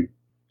emerging.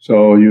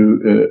 So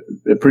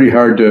it's pretty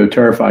hard to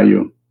terrify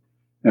you.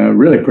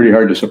 Really pretty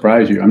hard to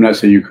surprise you. I'm not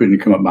saying you couldn't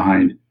come up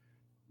behind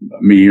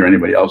me or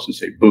anybody else and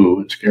say boo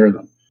and scare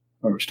them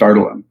or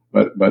startle them.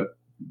 But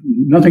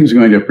nothing's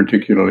going to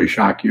particularly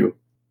shock you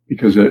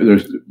because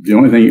there's the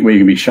only way you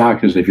can be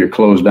shocked is if you're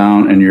closed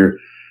down and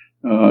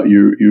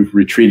you've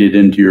retreated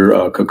into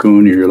your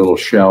cocoon or your little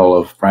shell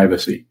of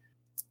privacy.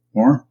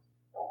 More?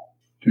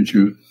 Did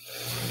you?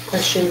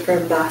 Question from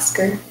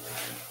Bhaskar.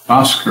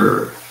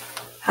 Oscar.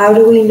 How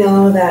do we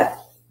know that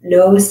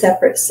no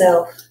separate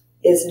self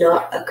is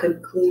not a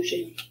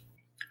conclusion?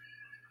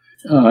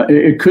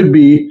 It could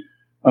be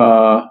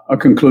a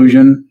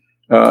conclusion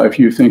if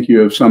you think you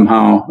have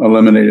somehow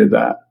eliminated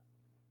that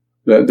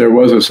there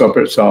was a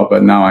separate self,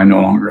 but now I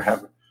no longer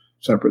have a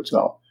separate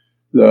self.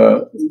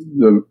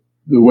 The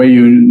way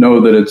you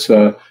know that it's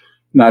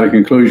not a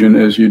conclusion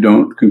is you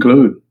don't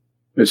conclude.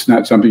 It's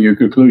not something you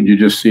conclude. You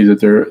just see that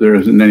there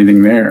isn't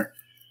anything there.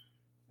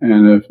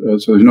 And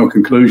so there's no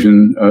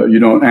conclusion. You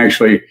don't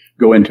actually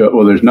go into it,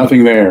 well, there's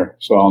nothing there,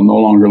 so I'll no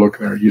longer look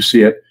there. You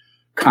see it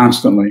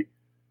constantly.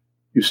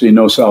 You see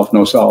no self,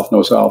 no self,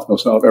 no self, no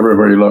self.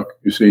 Everywhere you look,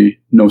 you see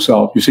no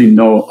self. You see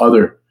no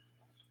other.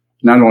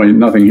 Not only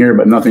nothing here,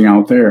 but nothing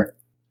out there.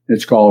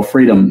 It's called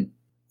freedom.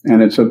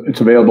 And it's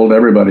available to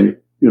everybody.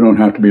 You don't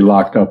have to be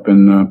locked up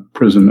in the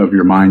prison of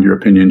your mind, your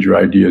opinions, your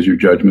ideas, your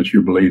judgments,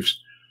 your beliefs.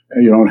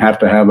 You don't have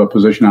to have a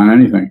position on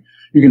anything.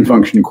 You can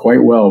function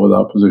quite well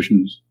without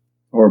positions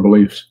or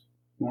beliefs.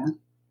 Yeah.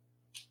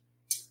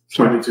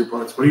 So I need 2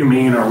 parts. What do you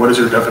mean, or what is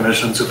your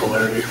definition to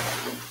polarity?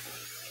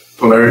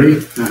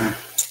 Polarity?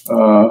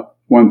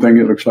 One thing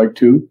that looks like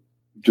two,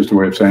 just a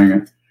way of saying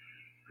it.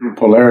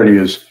 Polarity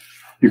is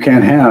you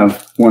can't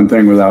have one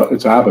thing without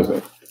its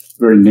opposite. The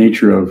very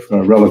nature of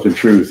relative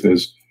truth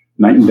is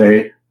night and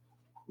day,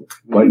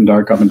 light and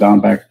dark, up and down,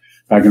 back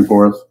and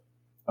forth,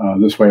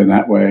 this way and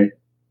that way,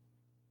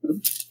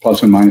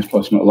 plus and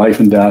minus, life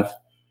and death,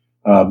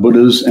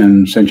 Buddhas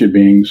and sentient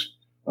beings.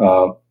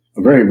 A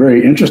very,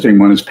 very interesting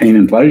one is pain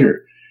and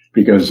pleasure,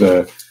 because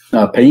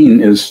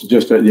pain is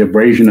just the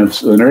abrasion of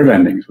the nerve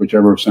endings,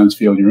 whichever sense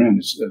field you're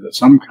in.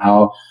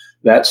 Somehow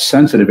that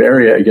sensitive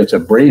area gets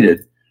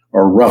abraded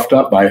or roughed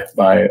up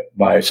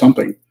by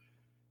something,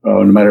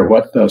 no matter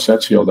what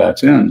sense field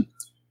that's in.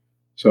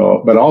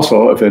 So, but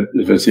also if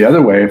it's the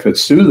other way, if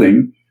it's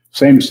soothing,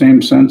 same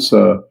sense,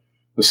 the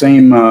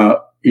same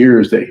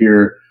ears that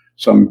hear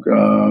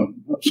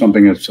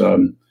something that's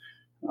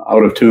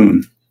out of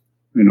tune.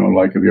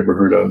 Like, have you ever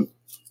heard of?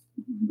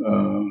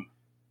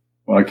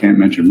 Well, I can't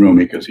mention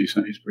Rumi because he's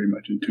pretty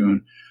much in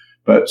tune.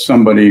 But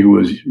somebody who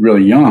was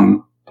really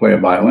young play a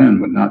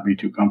violin would not be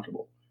too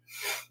comfortable.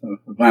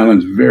 A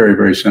violin's a very,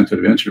 very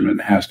sensitive instrument.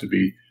 It has to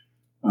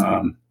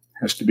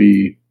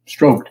be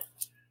stroked.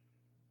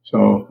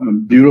 So a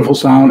beautiful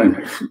sound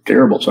and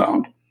terrible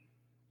sound.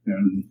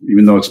 And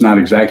even though it's not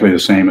exactly the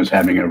same as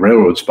having a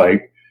railroad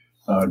spike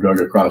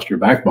drug across your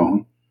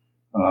backbone,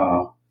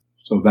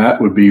 so that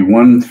would be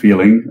one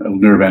feeling, a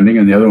nerve ending,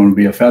 and the other one would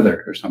be a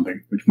feather or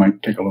something, which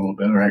might take a little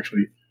bit or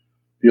actually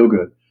feel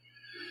good.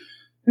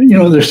 And,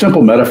 they're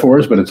simple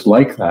metaphors, but it's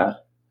like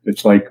that.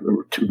 It's like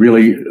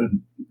really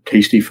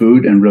tasty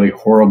food and really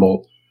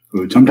horrible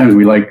food. Sometimes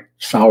we like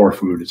sour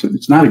food.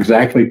 It's not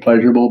exactly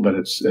pleasurable, but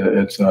it's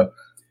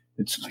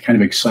kind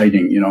of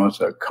exciting. It's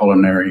a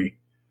culinary.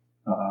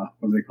 What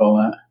do they call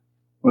that?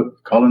 What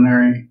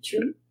culinary?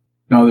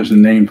 No, there's a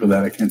name for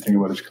that. I can't think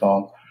of what it's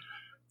called.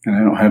 And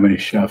I don't have any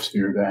chefs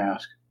here to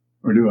ask.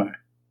 Or do I?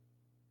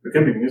 It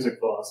could be music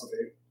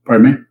philosophy.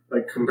 Pardon me?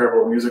 Like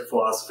comparable music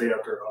philosophy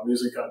after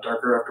music got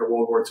darker after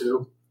World War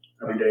II.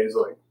 Every day is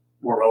like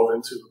more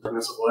relevant to the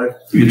premise of life.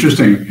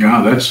 Interesting.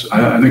 Yeah,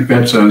 I think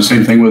that's the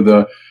same thing with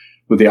the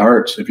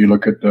arts. If you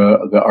look at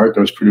the art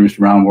that was produced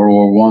around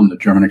World War I, the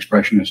German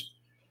Expressionist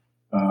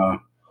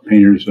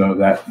painters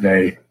that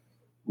day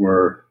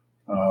were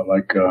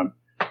like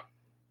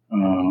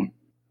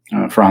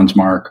Franz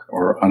Marc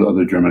or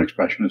other German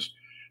Expressionist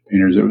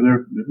painters. It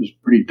was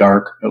pretty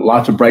dark.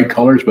 Lots of bright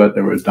colors, but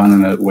they were done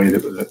in a way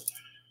that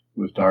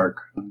was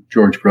dark.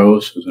 George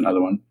Grosz is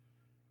another one.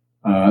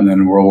 And then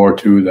in World War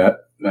II, that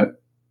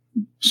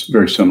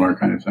very similar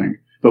kind of thing.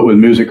 But with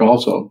music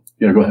also.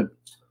 Yeah, go ahead.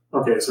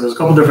 Okay, so there's a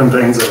couple different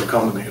things that have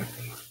come to me.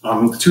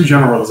 The two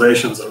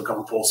generalizations that have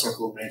come full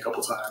circle with me a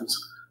couple times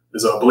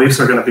is beliefs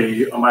are going to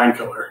be a mind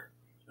killer,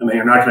 and then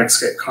you're not going to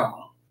escape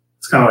karma.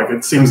 It's kind of like,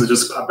 it seems to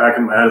just pop back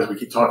in my head as we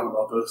keep talking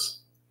about this.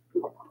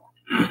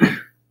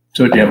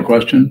 So do you have a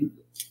question?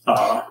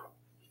 No,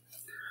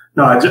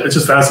 it's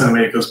just fascinating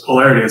to me because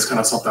polarity is kind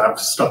of something I've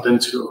stepped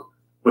into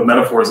with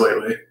metaphors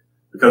lately,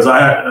 because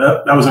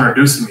that was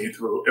introduced to me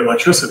through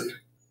electricity.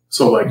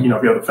 So like, if you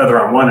have the feather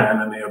on one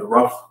end and you have the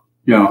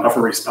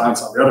rougher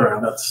response on the other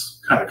end, that's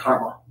kind of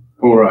karma.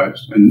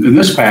 Polarized. And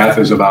this path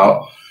is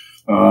about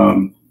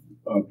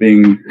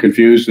being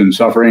confused and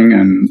suffering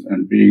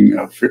and being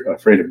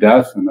afraid of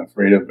death and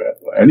afraid of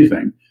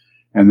anything,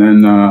 and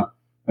then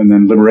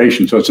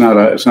liberation. So it's not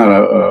a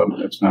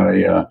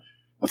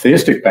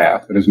theistic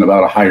path. It isn't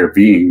about a higher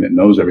being that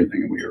knows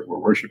everything and we're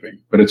worshiping,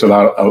 but it's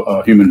about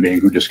a human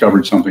being who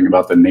discovered something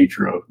about the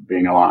nature of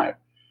being alive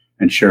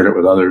and shared it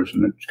with others,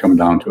 and it's come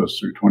down to us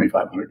through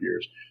 2,500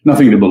 years.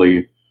 Nothing to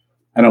believe.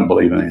 I don't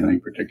believe in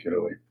anything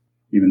particularly.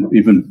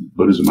 Even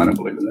Buddhism, I don't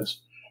believe in this.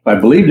 If I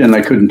believed in it,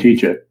 I couldn't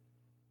teach it,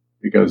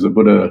 because the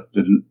Buddha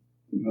didn't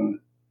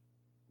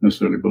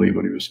necessarily believe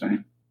what he was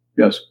saying.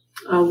 Yes?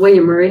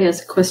 William Murray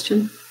has a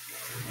question.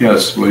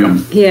 Yes,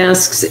 William. He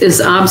asks,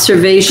 is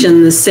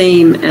observation the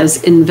same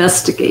as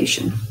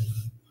investigation?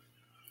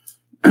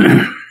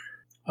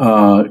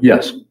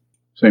 Yes,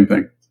 same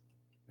thing.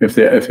 If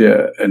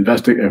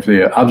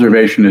the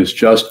observation is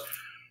just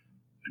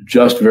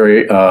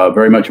very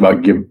very much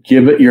about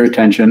give it your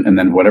attention, and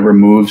then whatever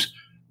moves,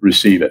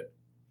 receive it.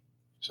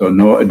 So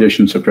no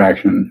addition,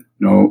 subtraction,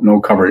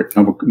 no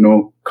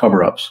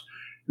cover ups.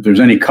 If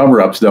there's any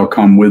cover ups, they'll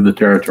come with the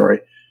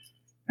territory,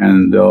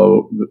 and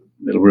it'll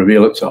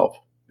reveal itself.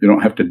 You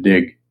don't have to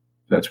dig.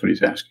 That's what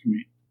he's asking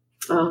me.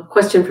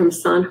 Question from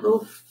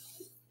Sanho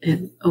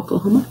in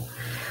Oklahoma.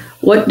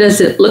 What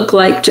does it look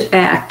like to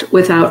act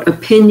without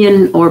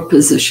opinion or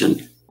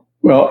position?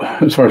 Well,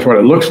 as far as what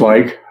it looks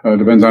like,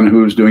 depends on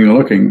who's doing the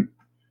looking.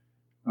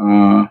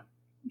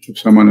 If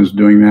someone is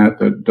doing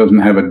that doesn't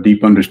have a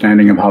deep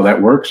understanding of how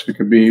that works, it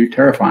could be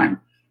terrifying.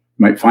 You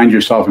might find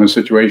yourself in a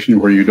situation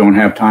where you don't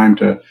have time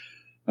to,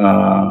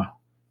 what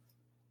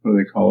do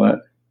they call that?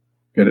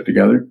 Get it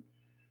together.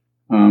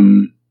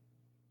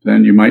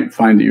 Then you might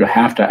find that you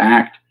have to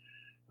act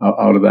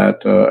out of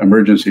that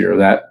emergency or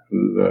that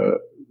the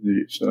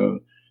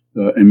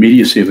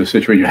immediacy of the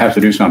situation. You have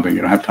to do something.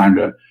 You don't have time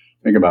to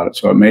think about it.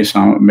 So it may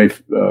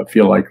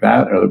feel like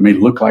that, or it may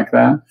look like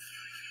that.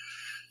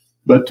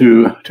 But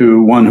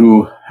to one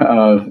who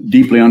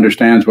deeply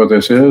understands what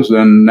this is,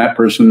 then that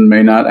person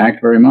may not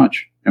act very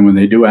much. And when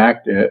they do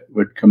act, it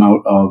would come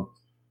out of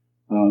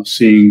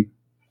seeing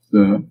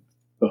the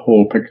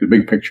whole picture, the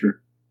big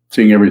picture,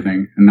 seeing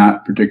everything, and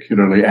not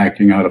particularly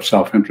acting out of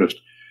self-interest,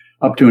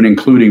 up to and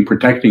including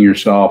protecting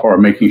yourself or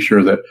making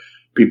sure that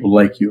people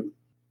like you.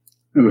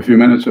 We have a few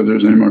minutes if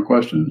there's any more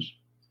questions.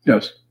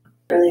 Yes.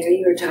 Earlier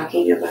you were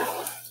talking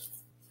about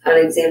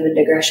unexamined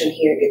aggression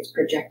here gets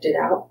projected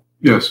out.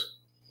 Yes.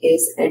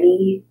 Is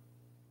any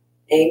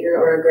anger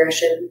or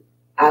aggression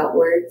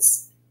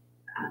outwards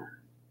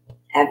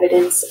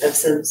evidence of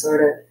some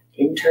sort of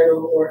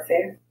internal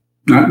warfare?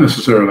 Not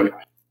necessarily.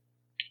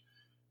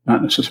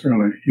 Not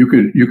necessarily.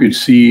 You could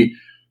see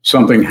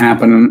something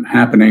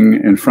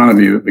happening in front of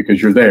you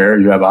because you're there,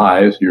 you have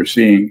eyes, you're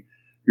seeing,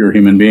 you're a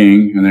human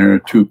being, and there are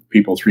 2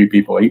 people, 3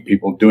 people, 8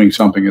 people doing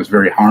something that's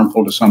very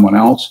harmful to someone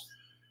else,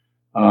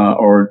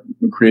 or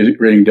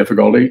creating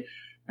difficulty.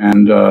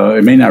 And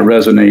it may not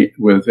resonate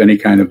with any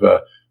kind of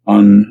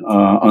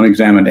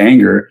unexamined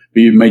anger,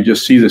 but you may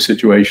just see the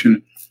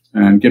situation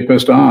and get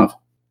pissed off.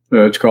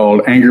 It's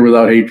called anger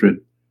without hatred.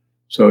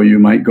 So you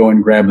might go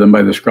and grab them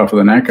by the scruff of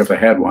the neck if they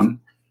had one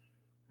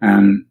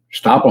and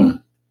stop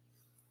them.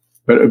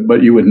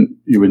 But you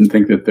wouldn't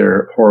think that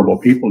they're horrible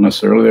people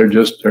necessarily.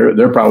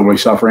 They're probably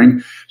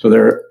suffering. So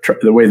the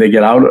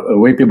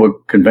way people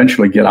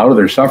conventionally get out of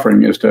their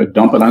suffering is to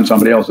dump it on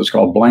somebody else. It's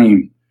called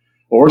blame,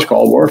 or it's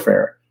called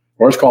warfare,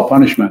 or it's called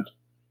punishment.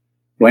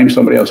 Blame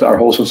somebody else. Our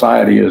whole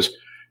society is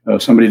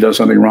somebody does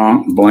something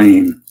wrong,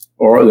 blame,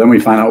 or then we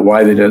find out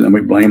why they did it and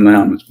we blame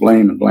them. It's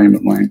blame and blame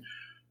and blame.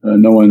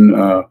 No one,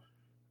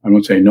 I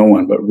won't say no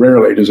one, but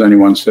rarely does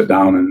anyone sit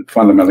down and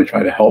fundamentally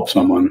try to help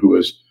someone who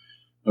has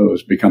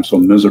become so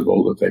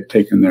miserable that they've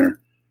taken their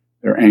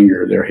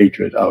anger, their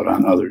hatred out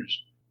on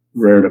others.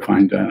 Rare to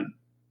find that.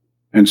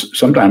 And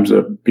sometimes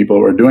the people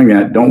who are doing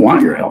that don't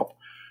want your help.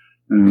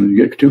 You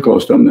get too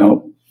close to them,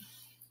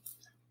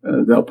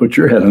 they'll put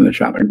your head on the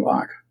chopping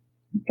block.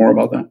 More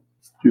about that.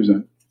 Use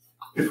that.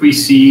 If we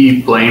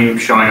see blame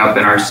showing up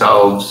in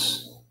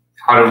ourselves,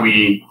 how do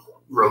we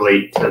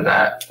relate to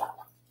that?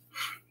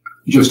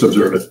 Just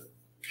observe it.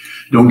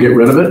 Don't get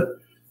rid of it.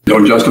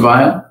 Don't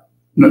justify it.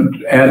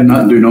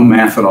 Do no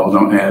math at all.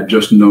 Don't add.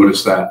 Just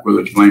notice that, whether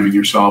it's blaming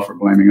yourself or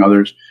blaming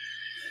others.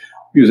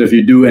 Because if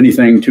you do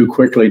anything too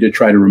quickly to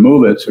try to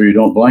remove it so you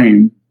don't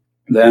blame,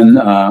 then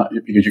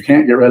because you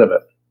can't get rid of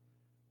it.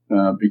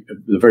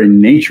 The very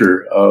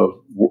nature of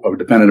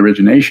dependent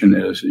origination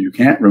is that you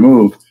can't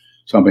remove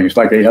something. It's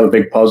like you have a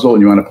big puzzle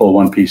and you want to pull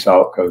one piece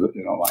out because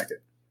you don't like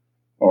it,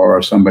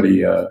 or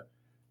somebody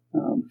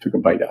took a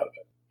bite out of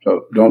it.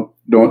 So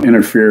don't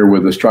interfere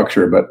with the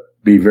structure, but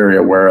be very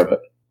aware of it.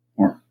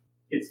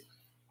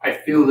 I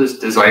feel this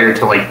desire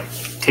to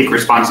take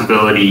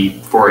responsibility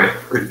for it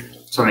or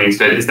something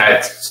instead. Is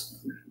that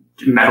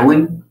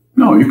meddling?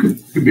 No, you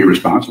could be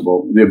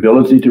responsible. The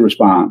ability to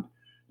respond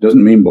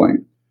doesn't mean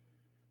blame.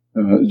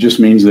 It just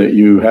means that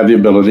you have the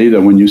ability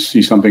that when you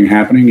see something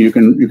happening, you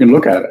can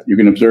look at it, you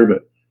can observe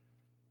it,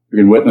 you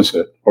can witness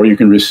it, or you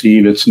can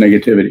receive its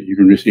negativity, you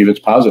can receive its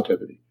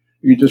positivity.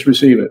 You can just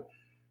receive it.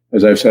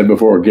 As I've said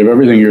before, give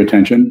everything your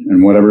attention,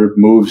 and whatever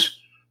moves,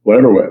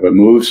 whatever way, if it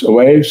moves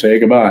away, say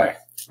goodbye,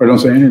 or don't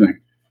say anything.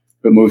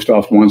 If it moves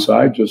off to one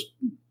side, just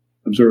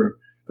observe.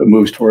 If it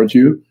moves towards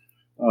you,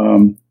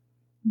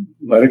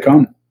 let it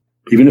come.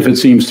 Even if it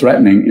seems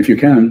threatening, if you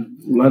can,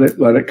 let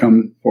it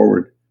come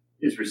forward.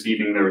 Is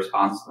receiving the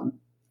response then?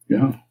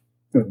 Yeah.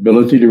 The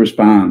ability to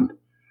respond.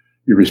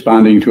 You're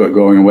responding to it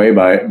going away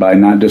by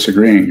not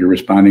disagreeing. You're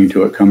responding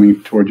to it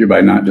coming towards you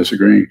by not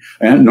disagreeing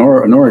and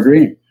nor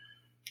agreeing.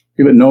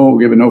 Give it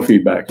no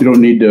feedback. You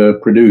don't need to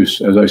produce,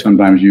 as I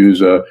sometimes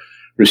use,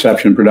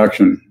 reception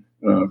production.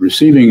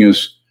 Receiving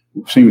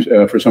seems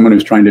for someone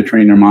who's trying to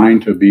train their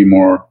mind to be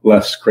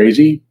less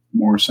crazy,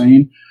 more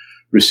sane.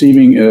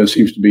 Receiving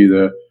seems to be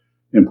the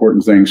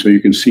important thing, so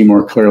you can see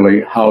more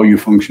clearly how you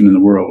function in the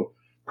world.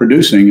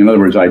 Producing, in other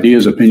words,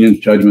 ideas, opinions,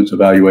 judgments,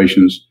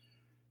 evaluations,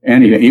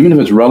 anything, even if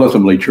it's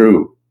relatively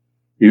true,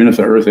 even if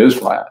the earth is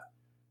flat,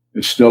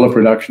 it's still a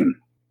production.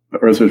 The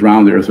earth is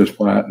round, the earth is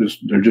flat.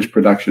 They're just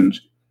productions.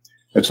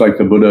 It's like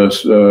the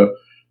Buddha's, the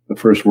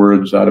first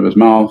words out of his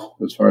mouth,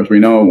 as far as we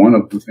know, one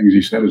of the things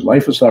he said is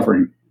life is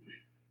suffering.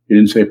 He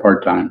didn't say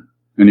part-time.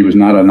 And he was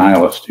not a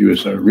nihilist. He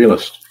was a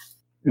realist.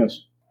 Yes.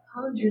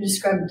 How would you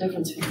describe the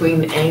difference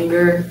between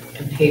anger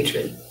and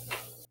hatred?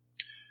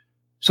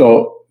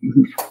 So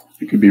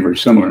it could be very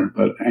similar,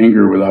 but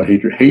anger without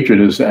hatred. Hatred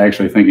is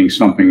actually thinking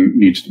something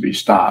needs to be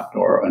stopped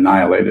or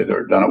annihilated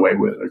or done away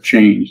with or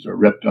changed or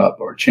ripped up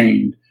or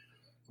chained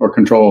or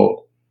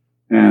controlled.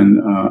 And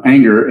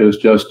anger is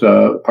just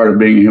part of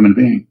being a human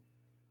being.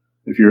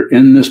 If you're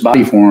in this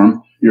body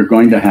form, you're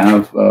going to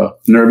have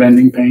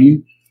nerve-ending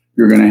pain.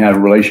 You're going to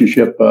have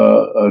relationship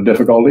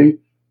difficulty.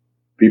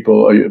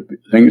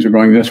 Things are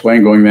going this way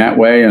and going that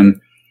way, and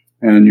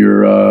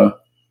you're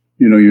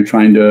you're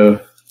trying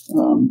to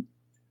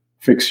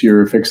fix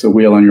the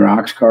wheel on your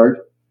ox cart,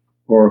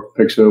 or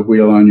fix a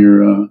wheel on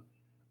your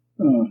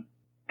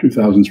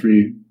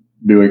 2003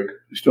 Buick.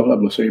 You still have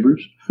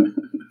LeSabres.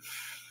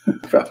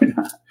 Probably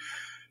not.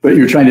 But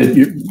you're trying to,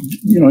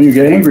 you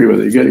get angry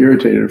with it. You get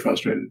irritated or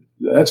frustrated.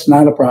 That's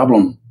not a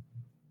problem.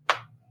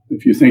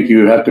 If you think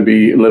you have to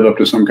live up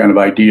to some kind of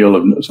ideal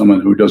of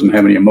someone who doesn't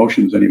have any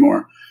emotions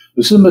anymore,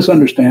 this is a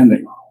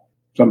misunderstanding.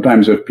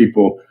 Sometimes if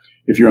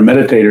you're a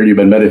meditator, you've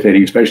been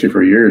meditating, especially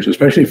for years,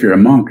 especially if you're a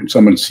monk and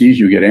someone sees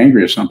you get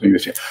angry at something, they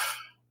say,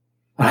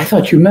 I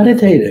thought you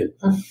meditated.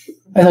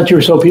 I thought you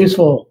were so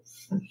peaceful.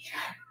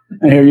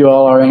 And here you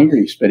all are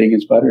angry, spitting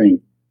and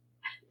sputtering.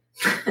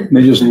 And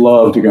they just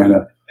love to kind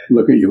of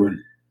look at you and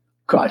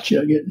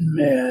gotcha, getting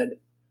mad.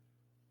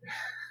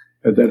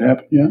 Has that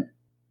happened yet?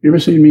 You ever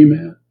seen me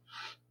mad?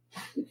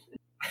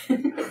 Do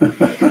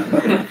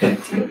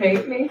you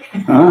hate me?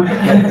 Huh?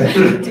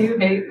 Do you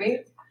hate me?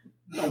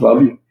 I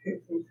love you.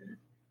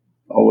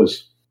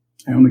 Always.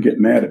 I only get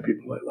mad at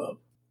people I love.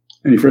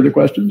 Any further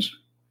questions?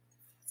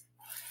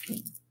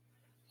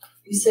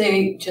 You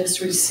say just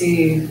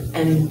receive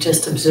and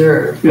just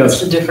observe. Yes.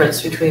 What's the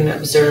difference between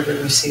observe and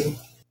receive?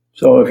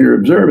 So if you're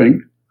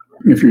observing,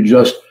 if you're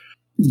just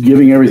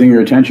giving everything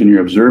your attention,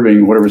 you're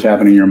observing whatever's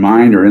happening in your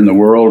mind or in the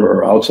world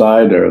or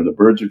outside, or the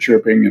birds are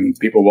chirping and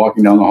people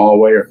walking down the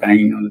hallway or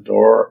banging on the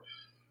door,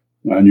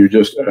 and you're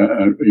just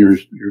you're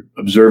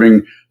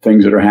observing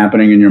things that are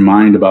happening in your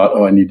mind about,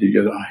 I need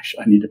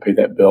to pay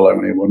that bill. I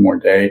only have one more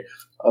day.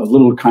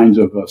 Little kinds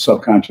of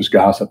subconscious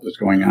gossip that's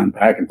going on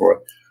back and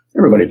forth.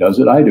 Everybody does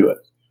it. I do it.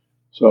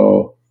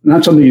 So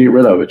not something you get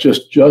rid of. It's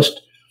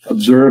just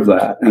observe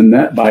that. And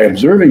that by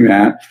observing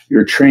that,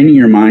 you're training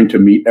your mind to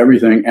meet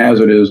everything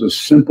as it is, as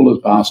simple as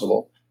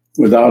possible,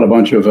 without a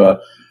bunch of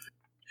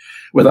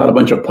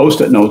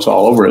Post-it notes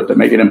all over it that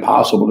make it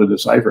impossible to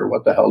decipher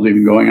what the hell's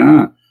even going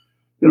on.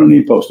 You don't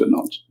need Post-it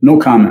notes. No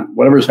comment.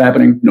 Whatever's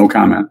happening, no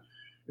comment.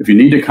 If you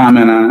need to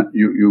comment on it,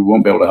 you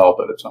won't be able to help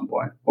it at some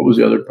point. What was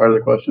the other part of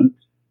the question?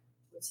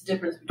 What's the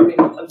difference between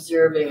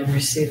observing and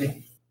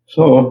receiving?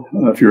 So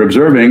if you're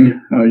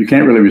observing, you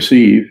can't really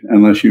receive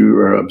unless you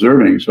are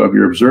observing. So if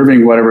you're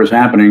observing whatever is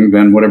happening,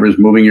 then whatever is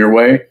moving your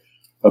way,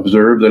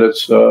 observe that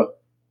it's you're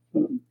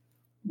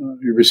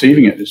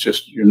receiving it. It's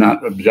just you're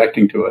not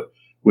objecting to it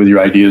with your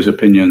ideas,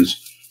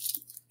 opinions,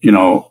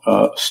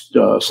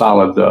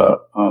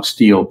 solid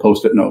steel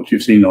Post-it notes.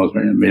 You've seen those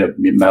made of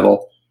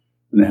metal,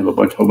 and they have a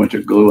whole bunch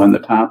of glue on the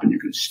top, and you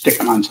can stick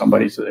them on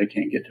somebody so they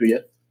can't get to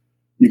you.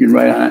 You can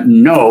write on it,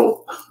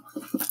 no.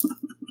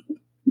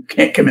 You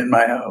can't come in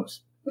my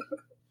house.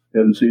 You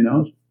haven't seen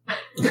those?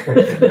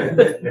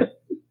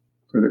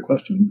 Further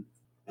question?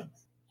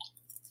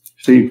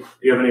 Steve?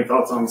 Do you have any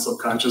thoughts on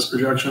subconscious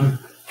projection?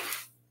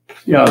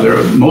 Yeah,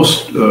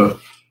 most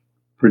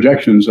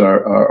projections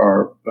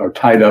are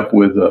tied up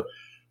with a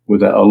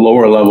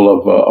lower level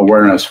of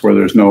awareness where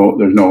there's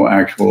no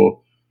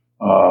actual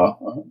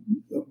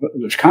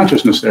there's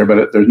consciousness there,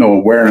 but there's no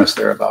awareness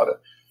there about it.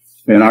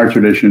 In our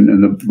tradition,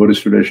 in the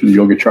Buddhist tradition, the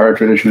Yogacara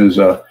tradition is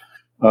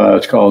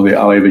it's called the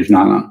Alaya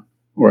Vijnana,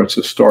 or it's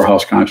a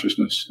storehouse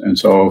consciousness. And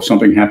so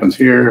something happens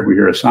here, we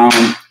hear a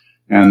sound,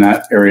 and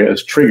that area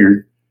is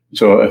triggered.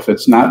 So if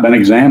it's not been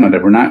examined,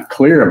 if we're not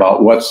clear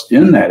about what's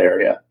in that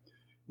area,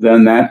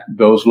 then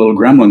those little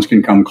gremlins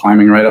can come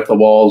climbing right up the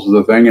walls of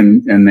the thing,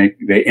 and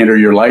they enter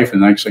your life,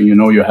 and next thing you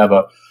know, you have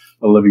a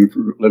living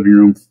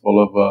room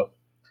full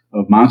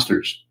of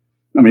monsters.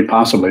 I mean,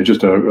 possibly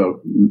just a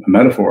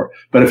metaphor.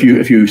 But if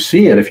you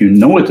see it, if you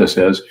know what this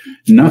is,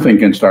 nothing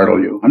can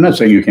startle you. I'm not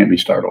saying you can't be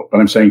startled, but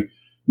I'm saying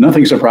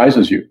nothing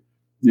surprises you.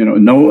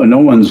 No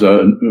one's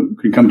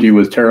can come to you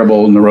with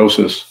terrible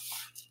neurosis,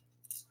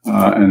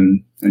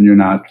 and you're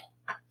not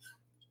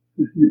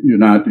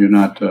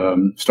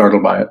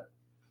startled by it,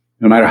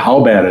 no matter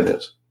how bad it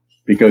is,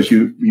 because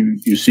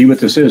you see what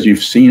this is.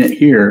 You've seen it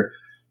here,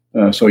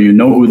 so you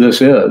know who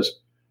this is,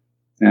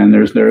 and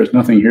there's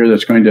nothing here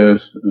that's going to.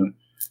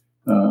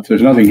 If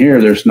there's nothing here,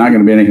 there's not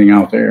going to be anything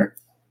out there.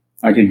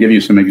 I could give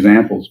you some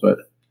examples, but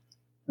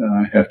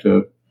I have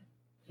to.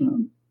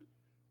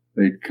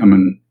 They come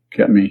and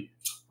get me.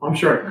 I'm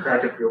sure I can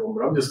crack a few of them,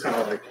 but I'm just kind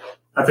of like,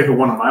 I think of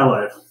one in my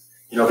life.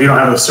 If you don't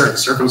have a certain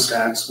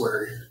circumstance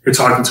where you're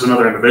talking to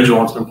another individual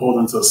and it's been pulled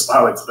into the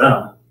spotlight to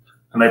them,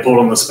 and they pulled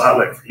in the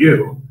spotlight for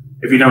you,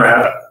 if you never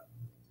had a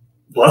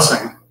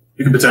blessing,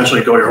 you could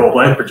potentially go your whole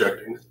life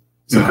projecting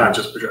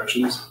subconscious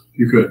projections.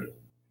 You could.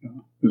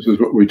 This is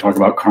what we talk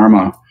about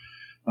karma.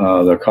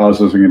 The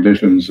causes and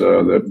conditions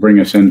that bring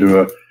us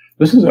into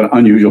this is an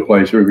unusual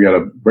place here. We got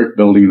a brick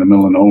building in the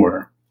middle of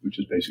nowhere, which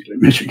is basically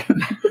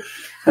Michigan.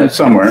 It's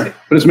somewhere,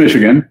 but it's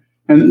Michigan.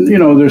 And,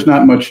 there's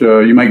not much,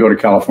 you might go to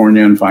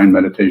California and find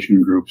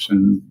meditation groups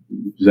and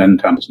Zen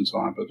temples and so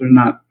on, but there's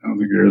not, I don't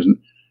think there isn't.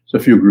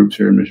 There's a few groups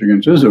here in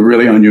Michigan. So this is a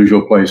really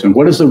unusual place. And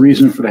what is the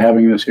reason for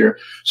having this here?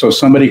 So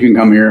somebody can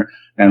come here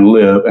and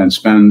live and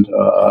spend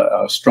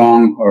a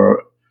strong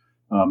or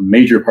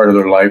major part of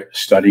their life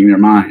studying their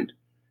mind.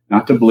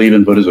 Not to believe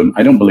in Buddhism.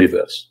 I don't believe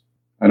this.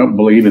 I don't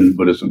believe in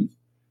Buddhism.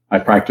 I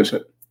practice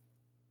it.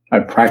 I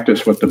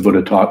practice what the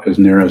Buddha taught as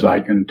near as I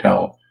can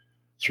tell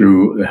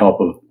through the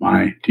help of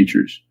my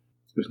teachers.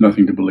 There's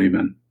nothing to believe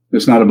in.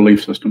 It's not a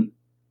belief system.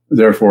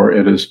 Therefore,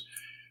 it is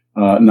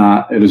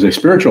It is a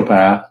spiritual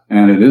path,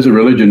 and it is a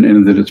religion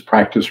in that it's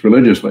practiced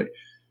religiously,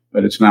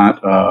 but it's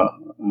not a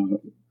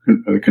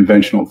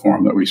conventional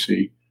form that we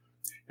see.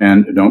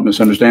 And don't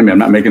misunderstand me. I'm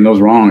not making those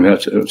wrong.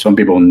 Some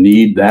people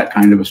need that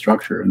kind of a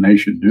structure, and they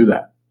should do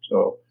that.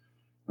 So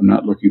I'm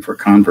not looking for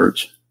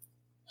converts.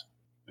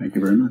 Thank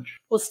you very much.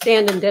 We'll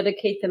stand and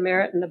dedicate the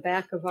merit in the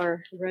back of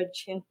our red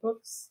chant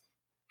books.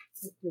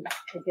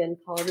 Again,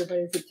 call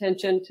everybody's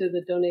attention to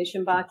the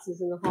donation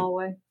boxes in the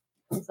hallway.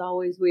 As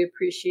always, we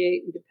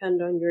appreciate and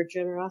depend on your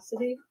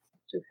generosity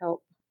to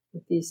help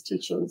with these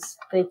teachings.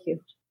 Thank you.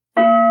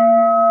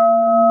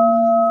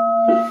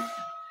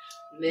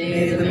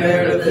 May the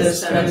merit of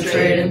this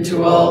penetrate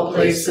into all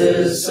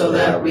places, so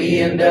that we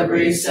and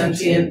every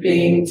sentient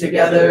being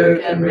together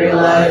can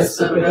realize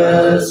the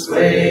Buddha's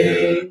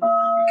way.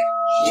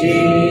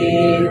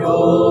 Shi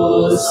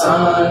Ho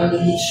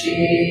San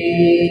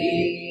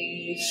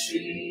Shi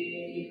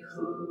Shi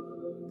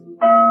Hu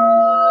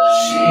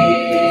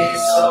Shi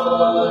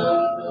Son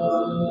Hu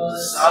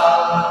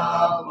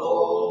Sa Mo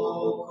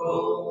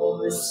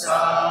Ko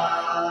Sa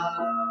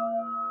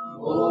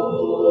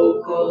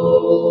Mo Ko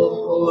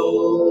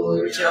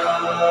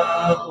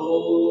Ja Ho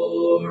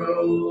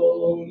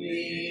Ro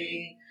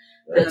Mi.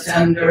 The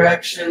 10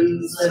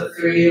 directions, the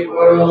 3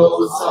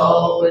 worlds,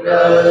 all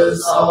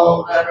Buddhas,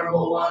 all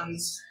venerable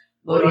ones,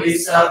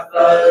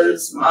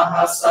 Bodhisattvas,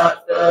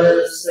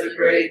 Mahasattvas, the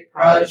great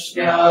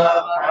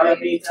Prajna,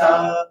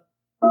 Paramita.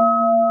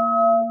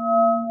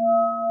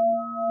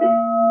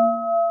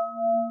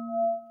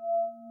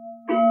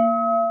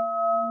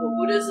 O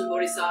Buddhas and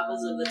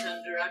Bodhisattvas of the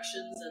 10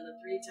 directions and the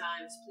 3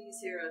 times, please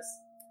hear us.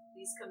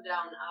 Please come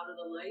down out of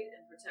the light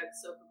and protect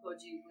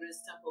Sokokoji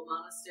Buddhist Temple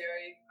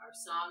Monastery, our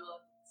Sangha,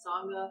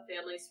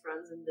 families,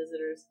 friends, and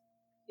visitors.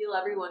 Heal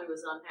everyone who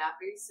is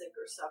unhappy, sick,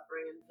 or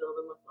suffering, and fill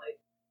them with light.